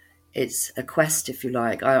it's a quest, if you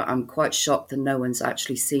like. I'm quite shocked that no one's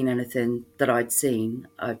actually seen anything that I'd seen.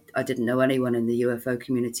 I didn't know anyone in the UFO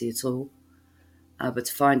community at all. But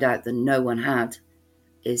to find out that no one had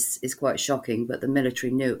is quite shocking. But the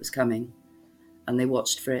military knew it was coming. And they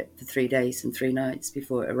watched for it for 3 days and 3 nights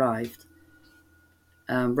before it arrived.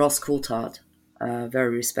 Ross Coulthard, a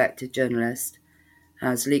very respected journalist,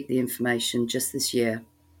 has leaked the information just this year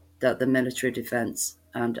that the military defence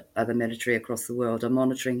and other military across the world are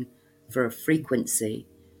monitoring for a frequency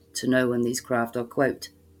to know when these craft are, quote,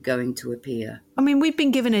 going to appear. I mean, we've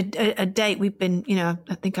been given a date. We've been, you know,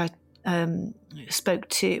 I think I've spoken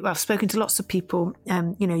to lots of people,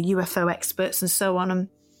 UFO experts and so on. And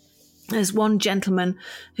there's one gentleman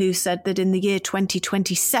who said that in the year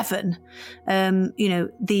 2027,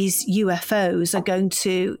 these UFOs are going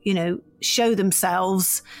to, you know, show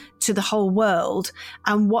themselves to the whole world.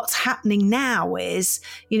 And what's happening now is,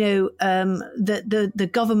 the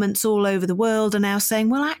governments all over the world are now saying,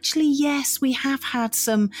 well, actually, yes, we have had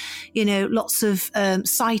some, lots of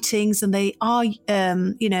sightings, and they are,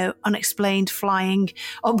 unexplained flying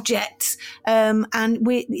objects. And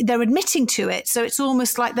they're admitting to it. So it's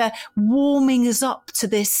almost like they're warming us up to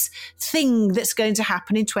this thing that's going to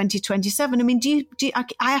happen in 2027. I mean, I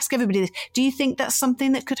ask everybody this, do you think that's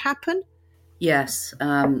something that could happen? Yes,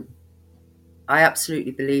 I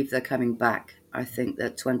absolutely believe they're coming back. I think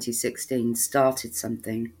that 2016 started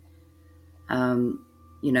something.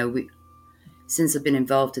 Since I've been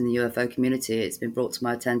involved in the UFO community, it's been brought to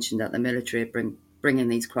my attention that the military are bringing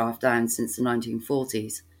these craft down since the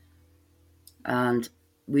 1940s. And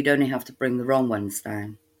we'd only have to bring the wrong ones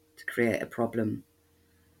down to create a problem.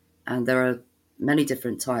 And there are many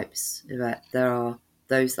different types. There are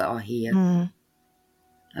those that are here.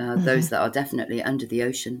 Those that are definitely under the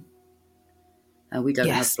ocean. We don't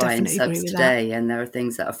have flying subs today, and there are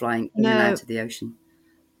things that are flying in and out of the ocean.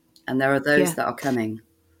 And there are those that are coming.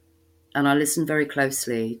 And I listened very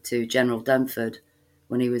closely to General Dunford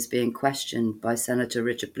when he was being questioned by Senator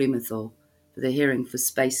Richard Blumenthal for the hearing for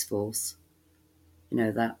Space Force.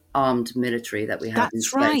 That armed military that we have in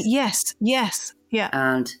space. That's right, yes, yeah.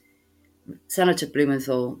 And Senator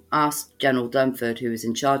Blumenthal asked General Dunford, who was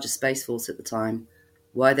in charge of Space Force at the time,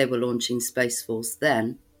 why they were launching Space Force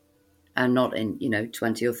then and not in,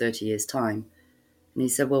 20 or 30 years' time. And he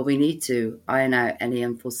said, well, we need to iron out any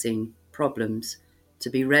unforeseen problems to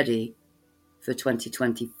be ready for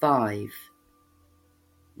 2025.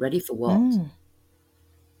 Ready for what?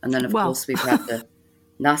 And then, of course, we've had the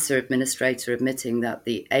NASA administrator admitting that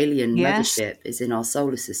the alien mothership is in our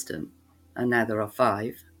solar system. And now there are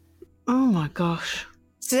 5. Oh, my gosh.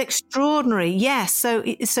 It's extraordinary. Yes. So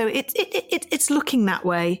it's looking that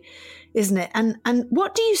way, isn't it? And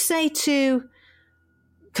what do you say to,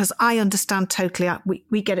 because I understand totally,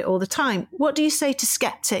 we get it all the time. What do you say to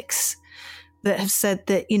skeptics that have said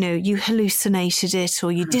that, you hallucinated it,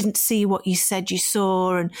 or you didn't see what you said you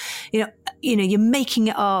saw, and, you're making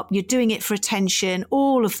it up, you're doing it for attention,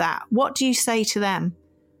 all of that. What do you say to them?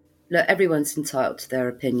 Look, everyone's entitled to their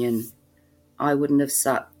opinion. I wouldn't have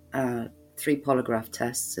sat 3 polygraph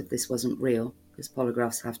tests if this wasn't real, because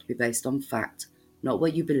polygraphs have to be based on fact, not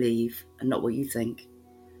what you believe and not what you think.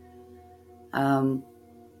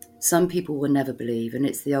 Some people will never believe, and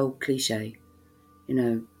it's the old cliche.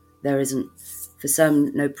 There isn't, for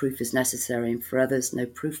some, no proof is necessary, and for others, no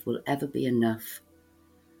proof will ever be enough.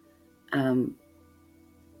 A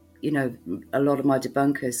lot of my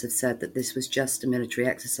debunkers have said that this was just a military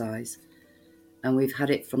exercise, and we've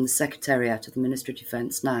had it from the Secretariat of the Ministry of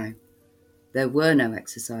Defence now. There were no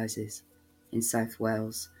exercises in South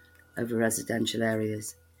Wales over residential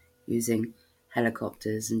areas using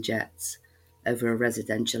helicopters and jets over a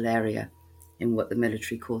residential area in what the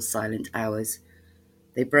military calls silent hours.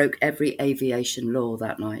 They broke every aviation law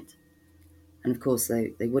that night. And of course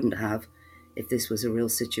they wouldn't have if this was a real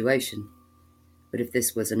situation. But if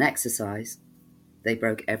this was an exercise, they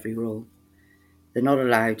broke every rule. They're not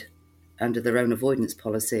allowed, under their own avoidance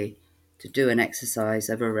policy, to do an exercise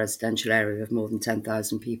over a residential area of more than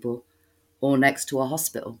 10,000 people or next to a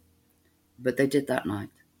hospital. But they did that night.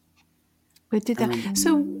 They did that.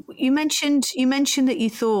 So you mentioned that you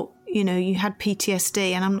thought, you had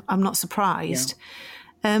PTSD, and I'm not surprised.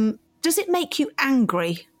 Yeah. Does it make you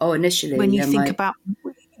angry? Oh, initially. When you think about...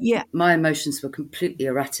 Yeah. My emotions were completely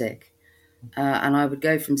erratic. And I would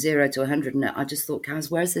go from 0 to 100, and I just thought,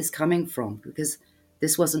 guys, where's this coming from? Because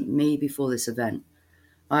this wasn't me before this event.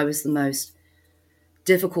 I was the most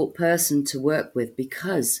difficult person to work with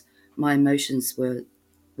because my emotions were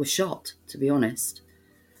shot, to be honest.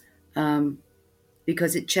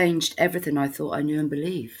 Because it changed everything I thought I knew and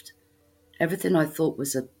believed. Everything I thought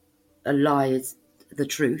was a lie is the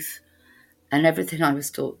truth. And everything I was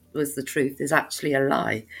taught was the truth is actually a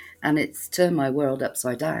lie. And it's turned my world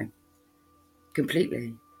upside down.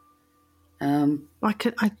 Completely. I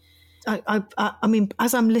mean,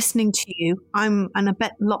 as I'm listening to you, and I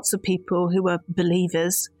bet lots of people who are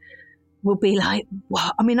believers will be like,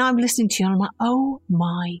 wow. I mean, I'm listening to you and I'm like, oh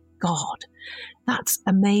my God, that's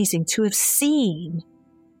amazing to have seen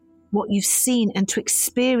what you've seen and to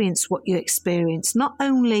experience what you experienced. Not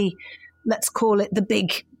only, let's call it the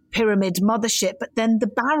big pyramid mothership, but then the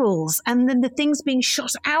barrels and then the things being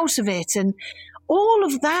shot out of it and all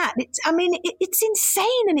of that. It's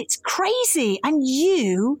insane and it's crazy. And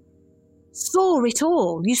you saw it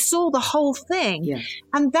all. You saw the whole thing. Yeah.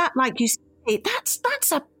 And that, like you say,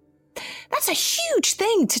 that's a huge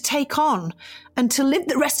thing to take on and to live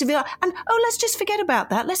the rest of your life. And, let's just forget about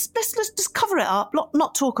that. Let's just cover it up,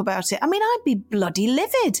 not talk about it. I mean, I'd be bloody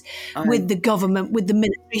livid with the government, with the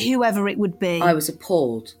military, whoever it would be. I was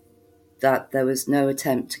appalled that there was no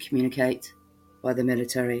attempt to communicate by the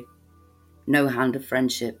military, no hand of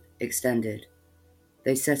friendship extended.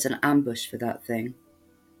 They set an ambush for that thing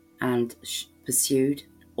and pursued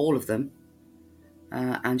all of them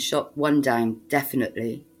and shot one down,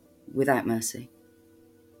 definitely, without mercy.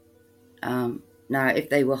 Now, if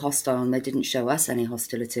they were hostile and they didn't show us any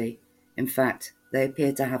hostility, in fact, they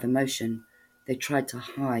appeared to have emotion. They tried to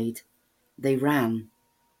hide. They ran.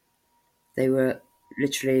 They were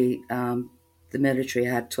literally, the military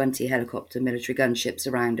had 20 helicopter military gunships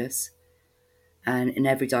around us and in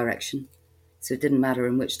every direction. So it didn't matter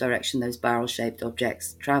in which direction those barrel-shaped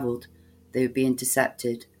objects travelled, they would be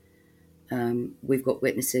intercepted. We've got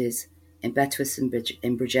witnesses in Betws and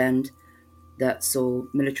in Bridgend that saw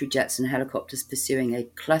military jets and helicopters pursuing a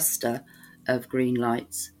cluster of green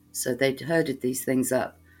lights. So they'd herded these things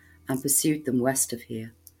up and pursued them west of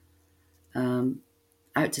here,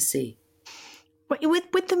 out to sea.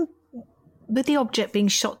 With the object being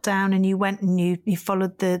shot down, and you went and you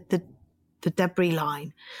followed the debris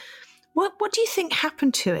line, what do you think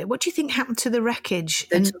happened to it? What do you think happened to the wreckage?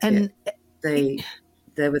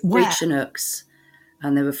 There were three Chinooks,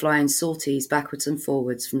 and they were flying sorties backwards and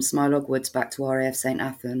forwards from Smilog Woods back to RAF St.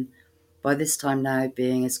 Athan, by this time now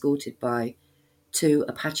being escorted by 2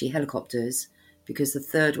 Apache helicopters, because the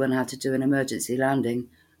third one had to do an emergency landing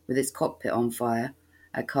with its cockpit on fire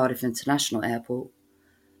at Cardiff International Airport.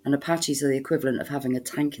 And Apaches are the equivalent of having a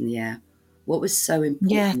tank in the air. What was so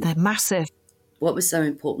important? Yeah, they're massive. What was so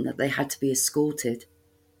important that they had to be escorted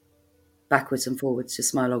backwards and forwards to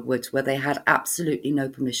Smilog Woods, where they had absolutely no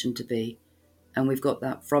permission to be. And we've got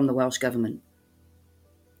that from the Welsh Government.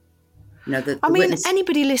 You know,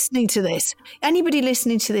 anybody listening to this,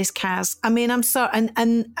 Kaz, I mean, I'm sorry,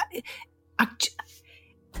 and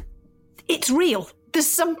it's real. There's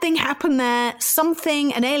something happened there,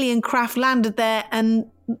 an alien craft landed there, and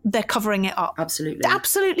they're covering it up. Absolutely.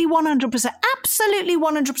 Absolutely 100%. Absolutely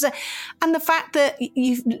 100%. And the fact that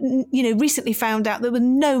you've recently found out there were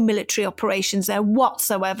no military operations there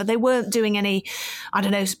whatsoever. They weren't doing any,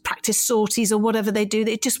 practice sorties or whatever they do.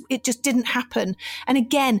 It just didn't happen. And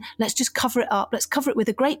again, let's just cover it up. Let's cover it with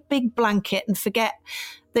a great big blanket and forget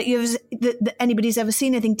that anybody's ever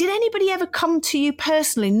seen anything. Did anybody ever come to you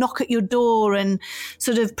personally, knock at your door and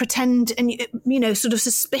sort of pretend and, sort of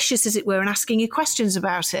suspicious, as it were, and asking you questions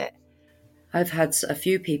about it? I've had a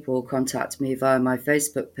few people contact me via my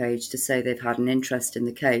Facebook page to say they've had an interest in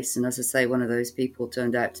the case. And as I say, one of those people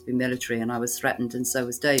turned out to be military, and I was threatened, and so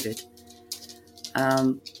was David.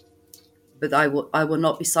 But I will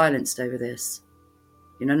not be silenced over this.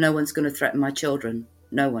 No one's going to threaten my children.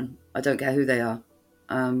 No one. I don't care who they are.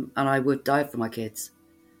 And I would die for my kids.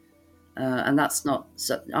 And that's not,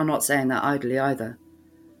 I'm not saying that idly either.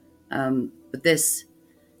 But this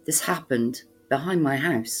happened behind my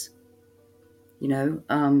house,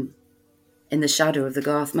 in the shadow of the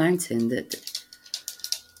Garth Mountain. That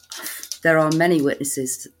there are many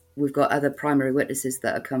witnesses. We've got other primary witnesses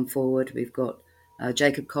that have come forward. We've got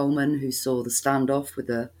Jacob Coleman, who saw the standoff with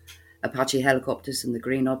the Apache helicopters and the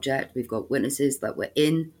green object. We've got witnesses that were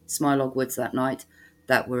in Smilog Woods that night,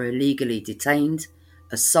 that were illegally detained,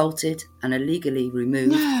 assaulted, and illegally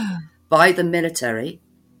removed by the military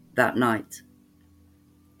that night.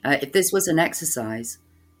 If this was an exercise,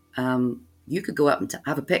 you could go up and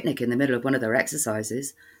have a picnic in the middle of one of their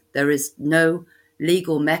exercises. There is no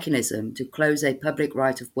legal mechanism to close a public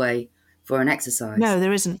right-of-way for an exercise. No,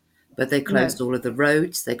 there isn't. But they closed all of the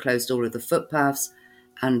roads, they closed all of the footpaths,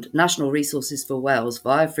 and National Resources for Wales,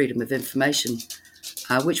 via Freedom of Information,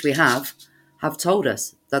 which we have told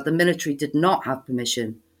us that the military did not have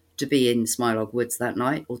permission to be in Smilog Woods that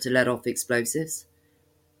night or to let off explosives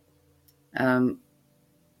at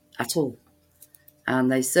all.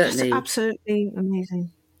 And they certainly... That's absolutely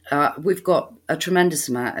amazing. We've got a tremendous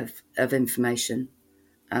amount of information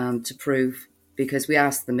to prove, because we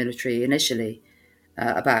asked the military initially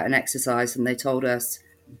about an exercise, and they told us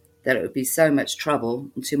that it would be so much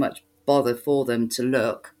trouble and too much bother for them to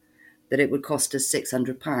look that it would cost us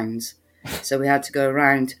 £600. So we had to go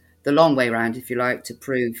around the long way round, if you like, to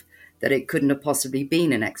prove that it couldn't have possibly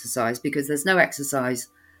been an exercise, because there's no exercise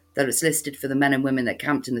that is listed for the men and women that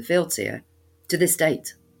camped in the fields here to this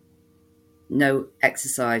date. No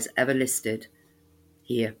exercise ever listed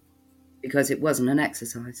here, because it wasn't an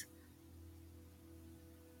exercise.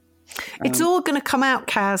 It's all going to come out,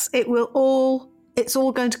 Kaz. It's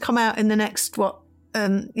all going to come out in the next,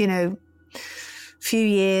 few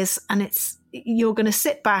years, and you're going to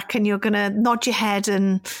sit back and you're going to nod your head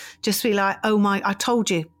and just be like, oh my, I told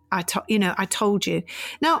you. I told you.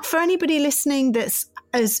 Now, for anybody listening that's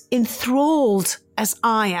as enthralled as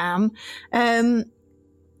I am,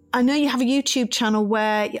 I know you have a YouTube channel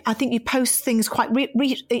where I think you post things quite, you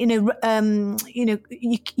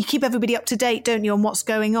keep everybody up to date, don't you, on what's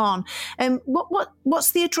going on?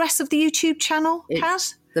 What's the address of the YouTube channel,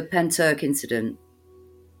 Kaz? The Penturk Incident.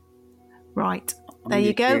 Right. There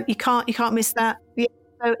you go. You can't miss that. Yeah.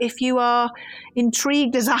 So if you are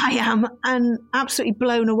intrigued as I am and absolutely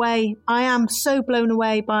blown away, I am so blown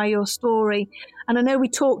away by your story. And I know we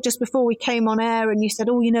talked just before we came on air and you said,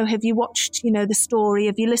 have you watched, the story?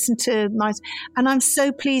 Have you listened to my... And I'm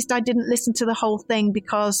so pleased I didn't listen to the whole thing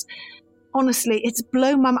because honestly, it's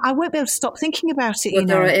blown my mind. I won't be able to stop thinking about it,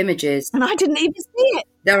 There are images. And I didn't even see it.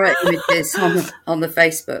 There are images on the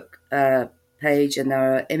Facebook page, and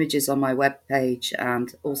there are images on my web page,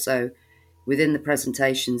 and also within the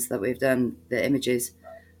presentations that we've done, the images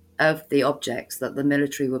of the objects that the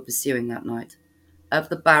military were pursuing that night, of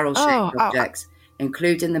the barrel-shaped objects,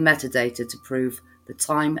 including the metadata to prove the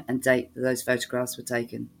time and date that those photographs were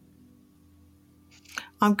taken.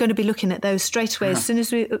 I'm going to be looking at those straight away. As soon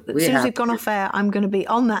as we've gone off air, I'm going to be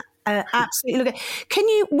on that. Absolutely.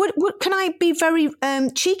 Look, can I be very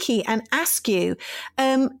cheeky and ask you,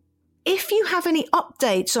 if you have any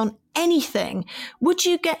updates on anything, would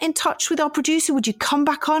you get in touch with our producer? Would you come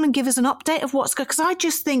back on and give us an update of what's going on? Because I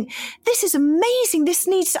just think this is amazing.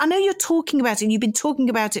 I know you're talking about it and you've been talking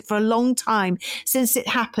about it for a long time since it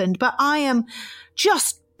happened, but I am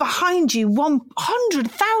just behind you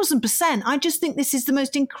 100,000%. I just think this is the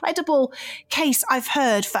most incredible case I've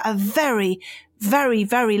heard for a very, very,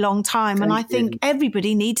 very long time. And I think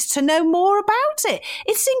everybody needs to know more about it.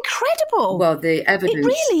 It's incredible. Well, the evidence... It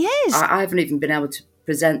really is. I haven't even been able to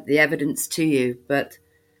present the evidence to you, but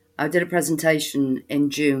I did a presentation in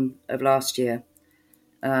June of last year,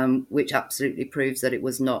 which absolutely proves that it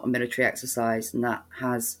was not a military exercise, and that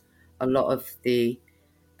has a lot of the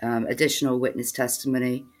additional witness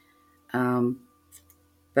testimony.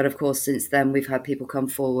 But of course, since then, we've had people come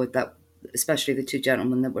forward, that, especially the two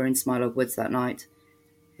gentlemen that were in Smilow Woods that night,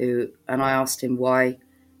 and I asked him why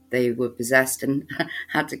they were possessed and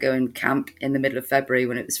had to go and camp in the middle of February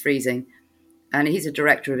when it was freezing. And he's a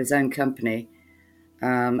director of his own company,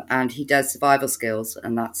 and he does survival skills,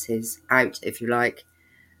 and that's his out, if you like,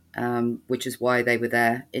 which is why they were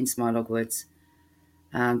there in Smilow Woods.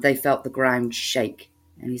 They felt the ground shake.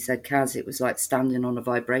 And he said, Kaz, it was like standing on a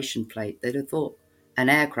vibration plate. They'd have thought an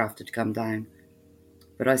aircraft had come down.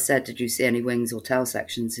 But I said, did you see any wings or tail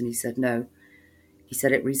sections? And he said, no. He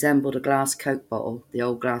said it resembled a glass Coke bottle, the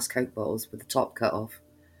old glass Coke bottles with the top cut off.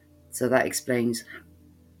 So that explains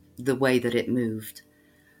the way that it moved.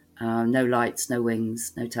 No lights, no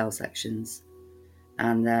wings, no tail sections.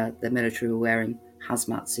 And the military were wearing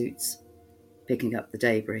hazmat suits, picking up the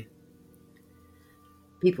debris.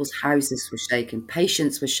 People's houses were shaken.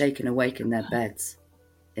 Patients were shaken awake in their beds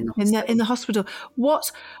in the hospital. In the hospital.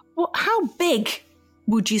 How big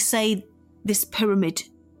would you say this pyramid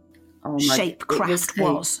shape craft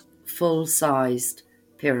was? Full-sized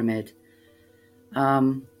pyramid.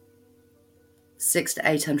 600 to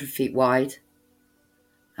 800 feet wide,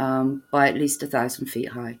 by at least 1,000 feet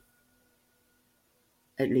high.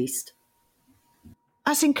 At least.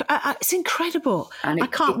 It's incredible. And I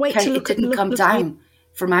can't wait to look at it. It didn't come down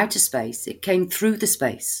from outer space. It came through the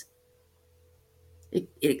space.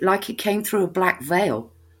 It came through a black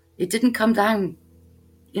veil. It didn't come down,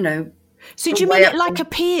 So do you mean it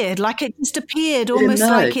appeared, like it just appeared, almost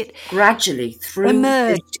like it gradually through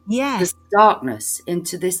emerged? This darkness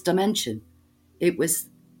into this dimension. It was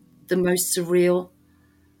the most surreal.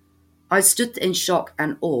 I stood in shock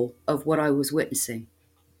and awe of what I was witnessing.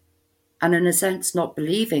 And in a sense, not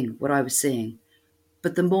believing what I was seeing.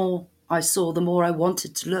 But the more I saw, the more I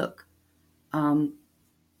wanted to look. And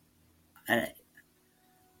it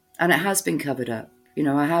has been covered up.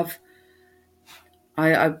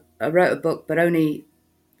 I wrote a book, but only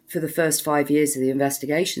for the first 5 years of the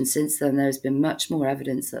investigation. Since then, there's been much more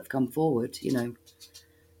evidence that have come forward,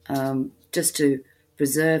 just to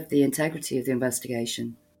preserve the integrity of the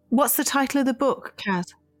investigation. What's the title of the book,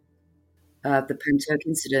 Kaz? The Penturk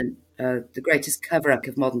Incident, the greatest cover-up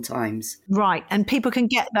of modern times. Right, and people can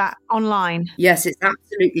get that online? Yes, it's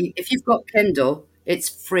absolutely... If you've got Kindle, it's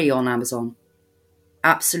free on Amazon.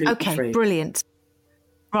 Absolutely free. Okay, brilliant.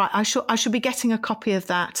 Right, I should be getting a copy of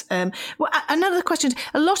that. Another question: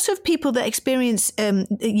 a lot of people that experience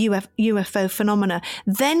UFO phenomena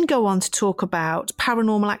then go on to talk about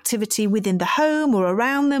paranormal activity within the home or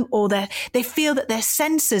around them, or they feel that their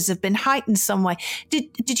senses have been heightened some way.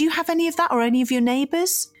 Did you have any of that, or any of your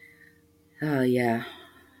neighbours? Oh yeah,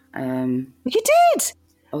 you did.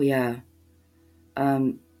 Oh yeah.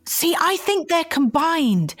 See, I think they're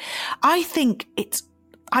combined. I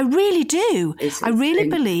really do. I really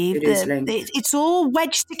believe that it's all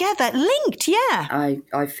wedged together, linked, yeah. I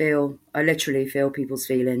literally feel people's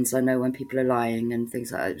feelings. I know when people are lying and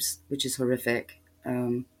things like that, which is horrific,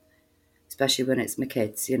 especially when it's my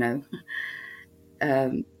kids, you know.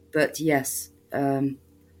 But yes,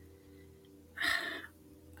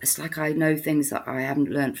 it's like I know things that I haven't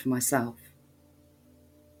learnt for myself.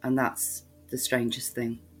 And that's the strangest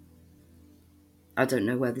thing. I don't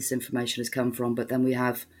know where this information has come from, but then we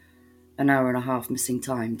have an hour and a half missing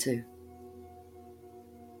time too.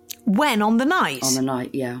 When? On the night? On the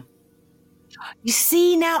night, yeah. You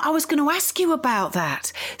see, now I was going to ask you about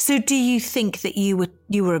that. So do you think that you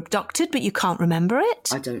were abducted, but you can't remember it?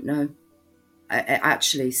 I don't know. It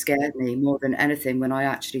actually scared me more than anything when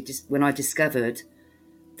I discovered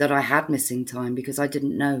that I had missing time, because I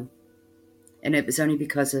didn't know. And it was only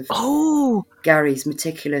because of Gary's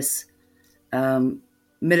meticulous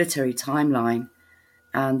military timeline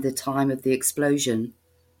and the time of the explosion,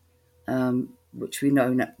 which we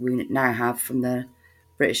now have from the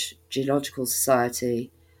British Geological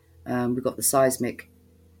Society. We got the seismic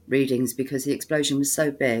readings because the explosion was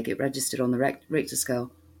so big, it registered on the Richter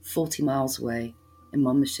scale 40 miles away in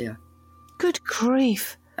Monmouthshire. Good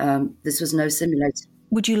grief. This was no simulated.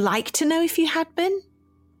 Would you like to know if you had been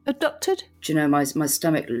abducted? Do you know, my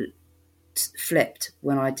stomach flipped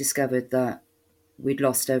when I discovered that we'd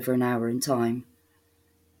lost over an hour in time,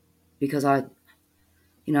 because I've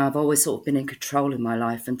always sort of been in control in my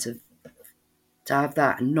life, and to have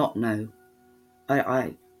that and not know,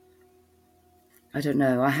 I don't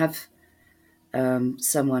know. I have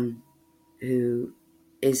someone who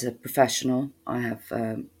is a professional. I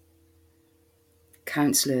have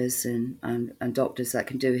counsellors and doctors that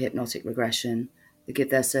can do hypnotic regression. They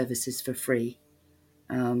give their services for free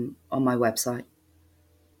on my website,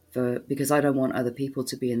 because I don't want other people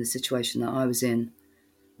to be in the situation that I was in,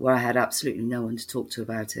 where I had absolutely no one to talk to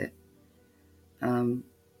about it. And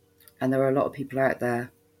there are a lot of people out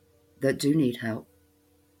there that do need help,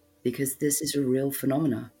 because this is a real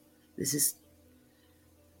phenomena.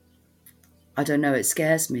 I don't know, it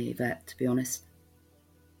scares me, Yvette, to be honest.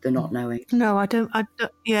 The not knowing. No, I don't. I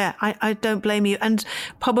don't blame you. And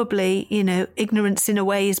probably, ignorance in a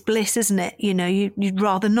way is bliss, isn't it? You'd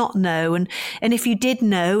rather not know. And if you did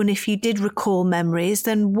know, and if you did recall memories,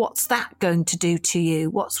 then what's that going to do to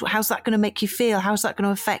you? How's that going to make you feel? How's that going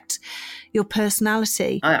to affect your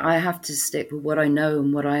personality? I have to stick with what I know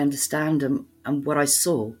and what I understand and what I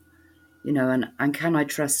saw, and can I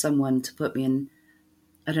trust someone to put me in,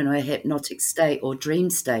 I don't know, a hypnotic state or dream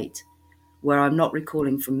state, where I'm not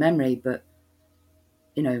recalling from memory, but,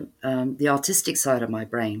 the artistic side of my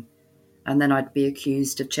brain. And then I'd be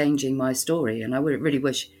accused of changing my story. And I would really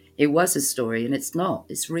wish it was a story, and it's not.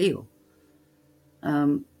 It's real.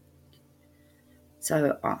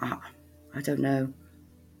 So I don't know.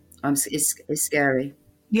 It's scary.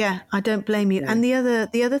 Yeah, I don't blame you. Yeah. And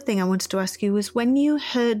the other thing I wanted to ask you was, when you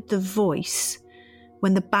heard the voice,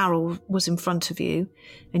 when the barrel was in front of you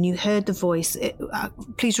and you heard the voice,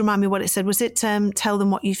 please remind me what it said. Was it tell them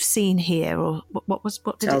what you've seen here, or what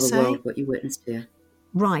did it say? Tell the world what you witnessed here.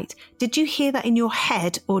 Right. Did you hear that in your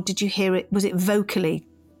head, or did you hear it, was it vocally?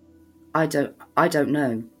 I don't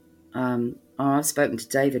know. I've spoken to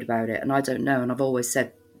David about it, and I don't know. And I've always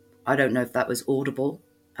said, I don't know if that was audible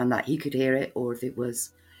and that he could hear it, or if it was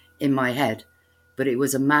in my head. But it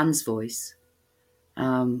was a man's voice,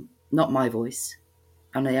 not my voice.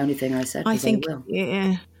 And the only thing I said was, I will.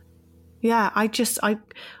 Yeah.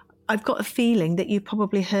 I've got a feeling that you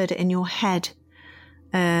probably heard it in your head.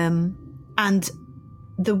 And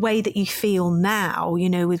the way that you feel now,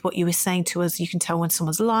 with what you were saying to us, you can tell when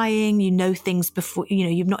someone's lying, things before,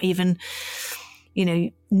 you've not even,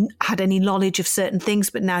 had any knowledge of certain things,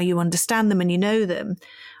 but now you understand them and you know them.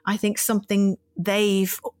 I think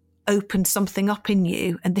they've opened something up in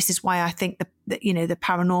you. And this is why I think that the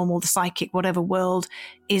paranormal, the psychic, whatever world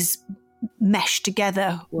is meshed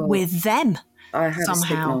together with them. I had somehow. A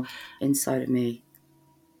signal inside of me.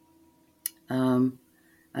 And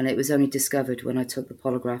it was only discovered when I took the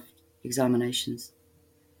polygraph examinations.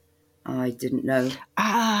 I didn't know.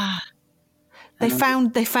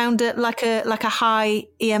 They found like a high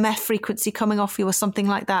EMF frequency coming off you or something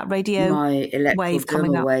like that. Radio my wave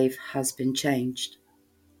coming up. wave has been changed.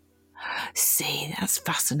 See, that's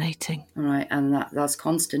fascinating. All right, and that's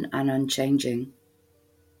constant and unchanging,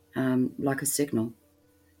 like a signal.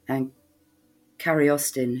 And Carrie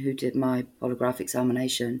Austin, who did my polygraph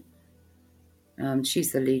examination,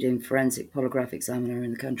 she's the leading forensic polygraph examiner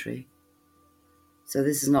in the country. So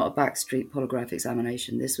this is not a backstreet polygraph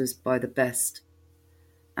examination. This was by the best.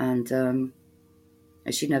 And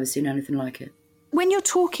she'd never seen anything like it. When you're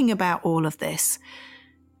talking about all of this,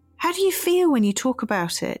 how do you feel when you talk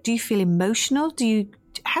about it? Do you feel emotional?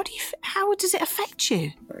 How does it affect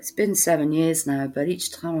you? It's been 7 years now, but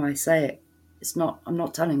each time I say it, I'm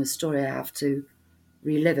not telling a story. I have to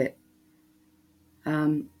relive it.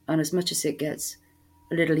 And as much as it gets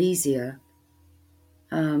a little easier,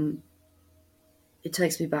 it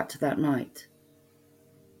takes me back to that night.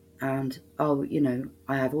 And,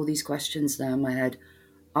 I have all these questions now in my head.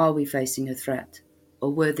 Are we facing a threat?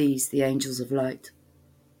 Or were these the angels of light?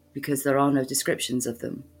 Because there are no descriptions of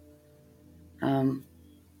them.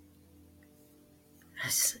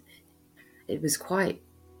 It was quite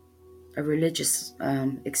a religious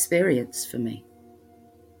experience for me.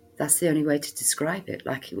 That's the only way to describe it.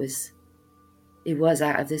 Like it was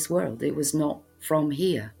out of this world. It was not from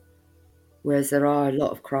here. Whereas there are a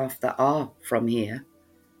lot of craft that are from here.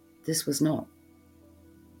 This was not.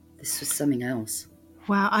 This was something else.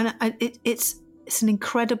 Wow, and it's an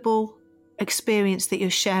incredible experience that you're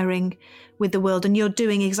sharing with the world, and you're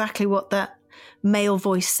doing exactly what that male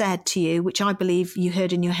voice said to you, which I believe you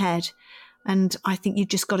heard in your head. And I think you've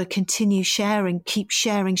just got to continue sharing, keep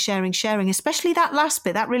sharing, especially that last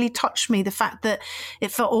bit. That really touched me, the fact that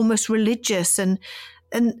it felt almost religious and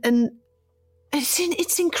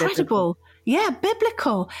it's incredible. Biblical. Yeah,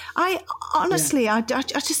 biblical. I honestly, I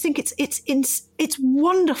just think it's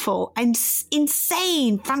wonderful and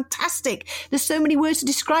insane, fantastic. There's so many words to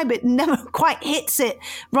describe it. Never quite hits it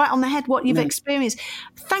right on the head what you've experienced.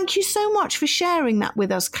 Thank you so much for sharing that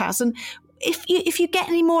with us, Kaz. And if you get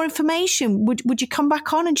any more information, would you come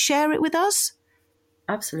back on and share it with us?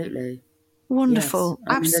 Absolutely. Wonderful.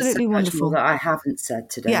 Yes. Absolutely there's wonderful. Much more that I haven't said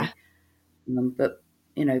today. Yeah. But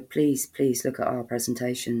please look at our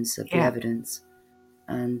presentations of the evidence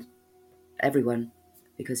and everyone,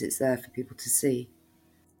 because it's there for people to see.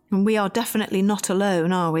 And we are definitely not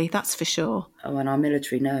alone, are we? That's for sure. Oh, and our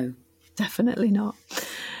military know. Definitely not.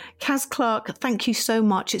 Kaz Clark, thank you so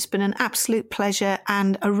much. It's been an absolute pleasure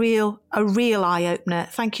and a real eye-opener.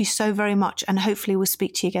 Thank you so very much, and hopefully we'll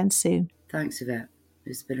speak to you again soon. Thanks, Yvette.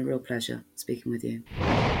 It's been a real pleasure speaking with you.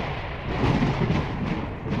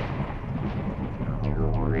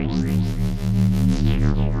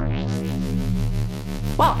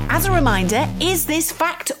 Well, as a reminder, is this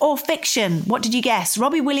fact or fiction? What did you guess?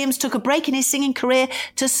 Robbie Williams took a break in his singing career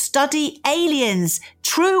to study aliens.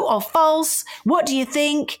 True or false? What do you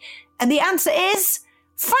think? And the answer is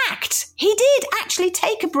fact. He did actually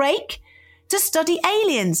take a break to study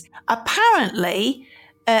aliens. Apparently,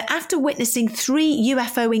 after witnessing 3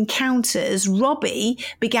 UFO encounters, Robbie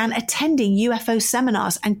began attending UFO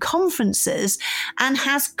seminars and conferences and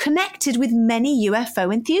has connected with many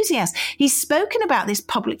UFO enthusiasts. He's spoken about this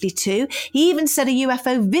publicly too. He even said a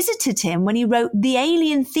UFO visited him when he wrote the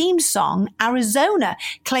Alien theme song, Arizona,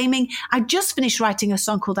 claiming, "I just finished writing a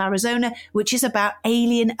song called Arizona, which is about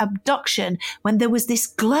alien abduction. When there was this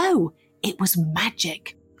glow, it was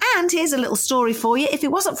magic." And here's a little story for you. If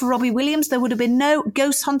it wasn't for Robbie Williams, there would have been no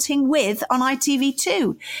Ghost Hunting With on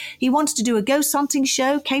ITV2. He wanted to do a ghost hunting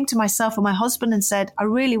show, came to myself and my husband and said, "I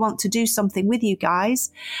really want to do something with you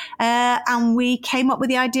guys." And we came up with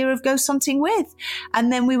the idea of Ghost Hunting With.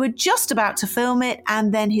 And then we were just about to film it,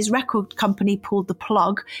 and then his record company pulled the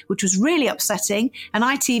plug, which was really upsetting. And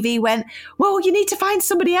ITV went, "Well, you need to find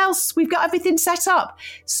somebody else. We've got everything set up."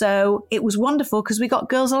 So it was wonderful because we got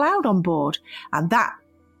Girls Aloud on board. And that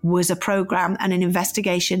was a programme and an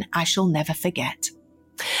investigation I shall never forget.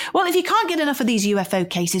 Well, if you can't get enough of these UFO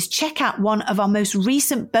cases, check out one of our most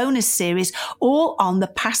recent bonus series, all on the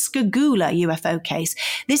Pascagoula UFO case.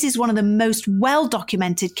 This is one of the most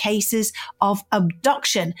well-documented cases of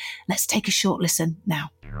abduction. Let's take a short listen now.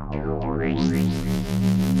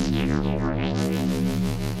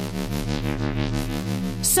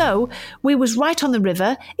 So we was right on the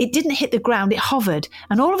river. It didn't hit the ground. It hovered.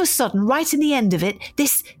 And all of a sudden, right in the end of it,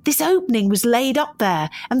 this opening was laid up there.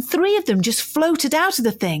 And 3 of them just floated out of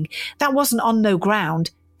the thing. That wasn't on no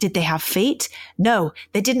ground. Did they have feet? No,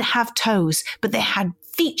 they didn't have toes, but they had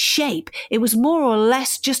feet shape. It was more or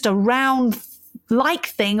less just a round like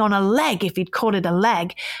thing on a leg, if you'd call it a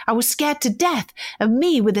leg. I was scared to death of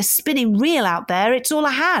me with a spinning reel out there. It's all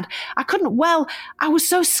I had. I was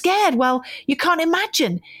so scared. Well, you can't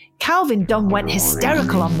imagine. Calvin Dunn went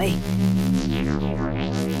hysterical on me.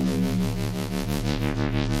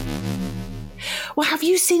 Well, have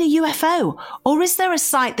you seen a UFO? Or is there a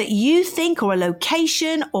site that you think, or a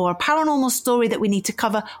location, or a paranormal story that we need to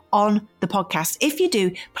cover on the podcast? If you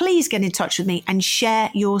do, please get in touch with me and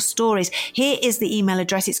share your stories. Here is the email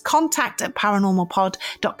address. It's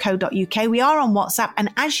contact@paranormalpod.co.uk. We are on WhatsApp,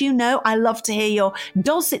 and as you know, I love to hear your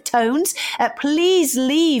dulcet tones. Please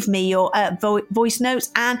leave me your voice notes,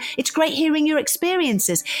 and it's great hearing your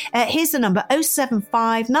experiences. Here's the number,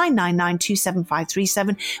 075 999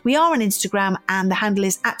 27537. We are on Instagram, and the handle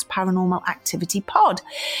is @paranormalactivitypod.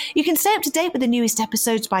 You can stay up to date with the newest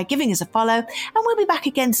episodes by giving us a follow, and we'll be back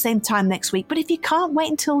again same time next week. But if you can't wait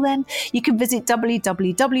until then, you can visit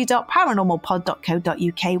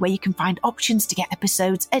www.paranormalpod.co.uk, where you can find options to get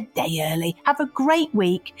episodes a day early. Have a great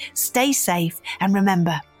week, stay safe, and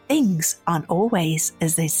remember, things aren't always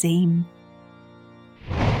as they seem.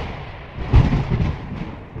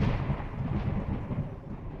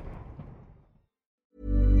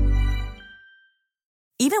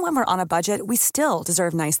 Even when we're on a budget, we still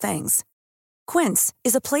deserve nice things. Quince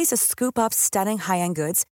is a place to scoop up stunning high-end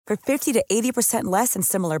goods for 50 to 80% less than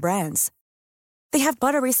similar brands. They have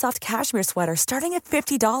buttery soft cashmere sweaters starting at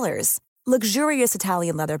 $50, luxurious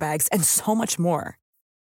Italian leather bags, and so much more.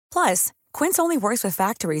 Plus, Quince only works with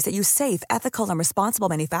factories that use safe, ethical, and responsible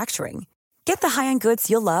manufacturing. Get the high-end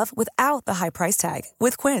goods you'll love without the high price tag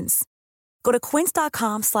with Quince. Go to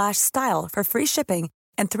quince.com/style for free shipping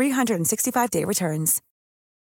and 365-day returns.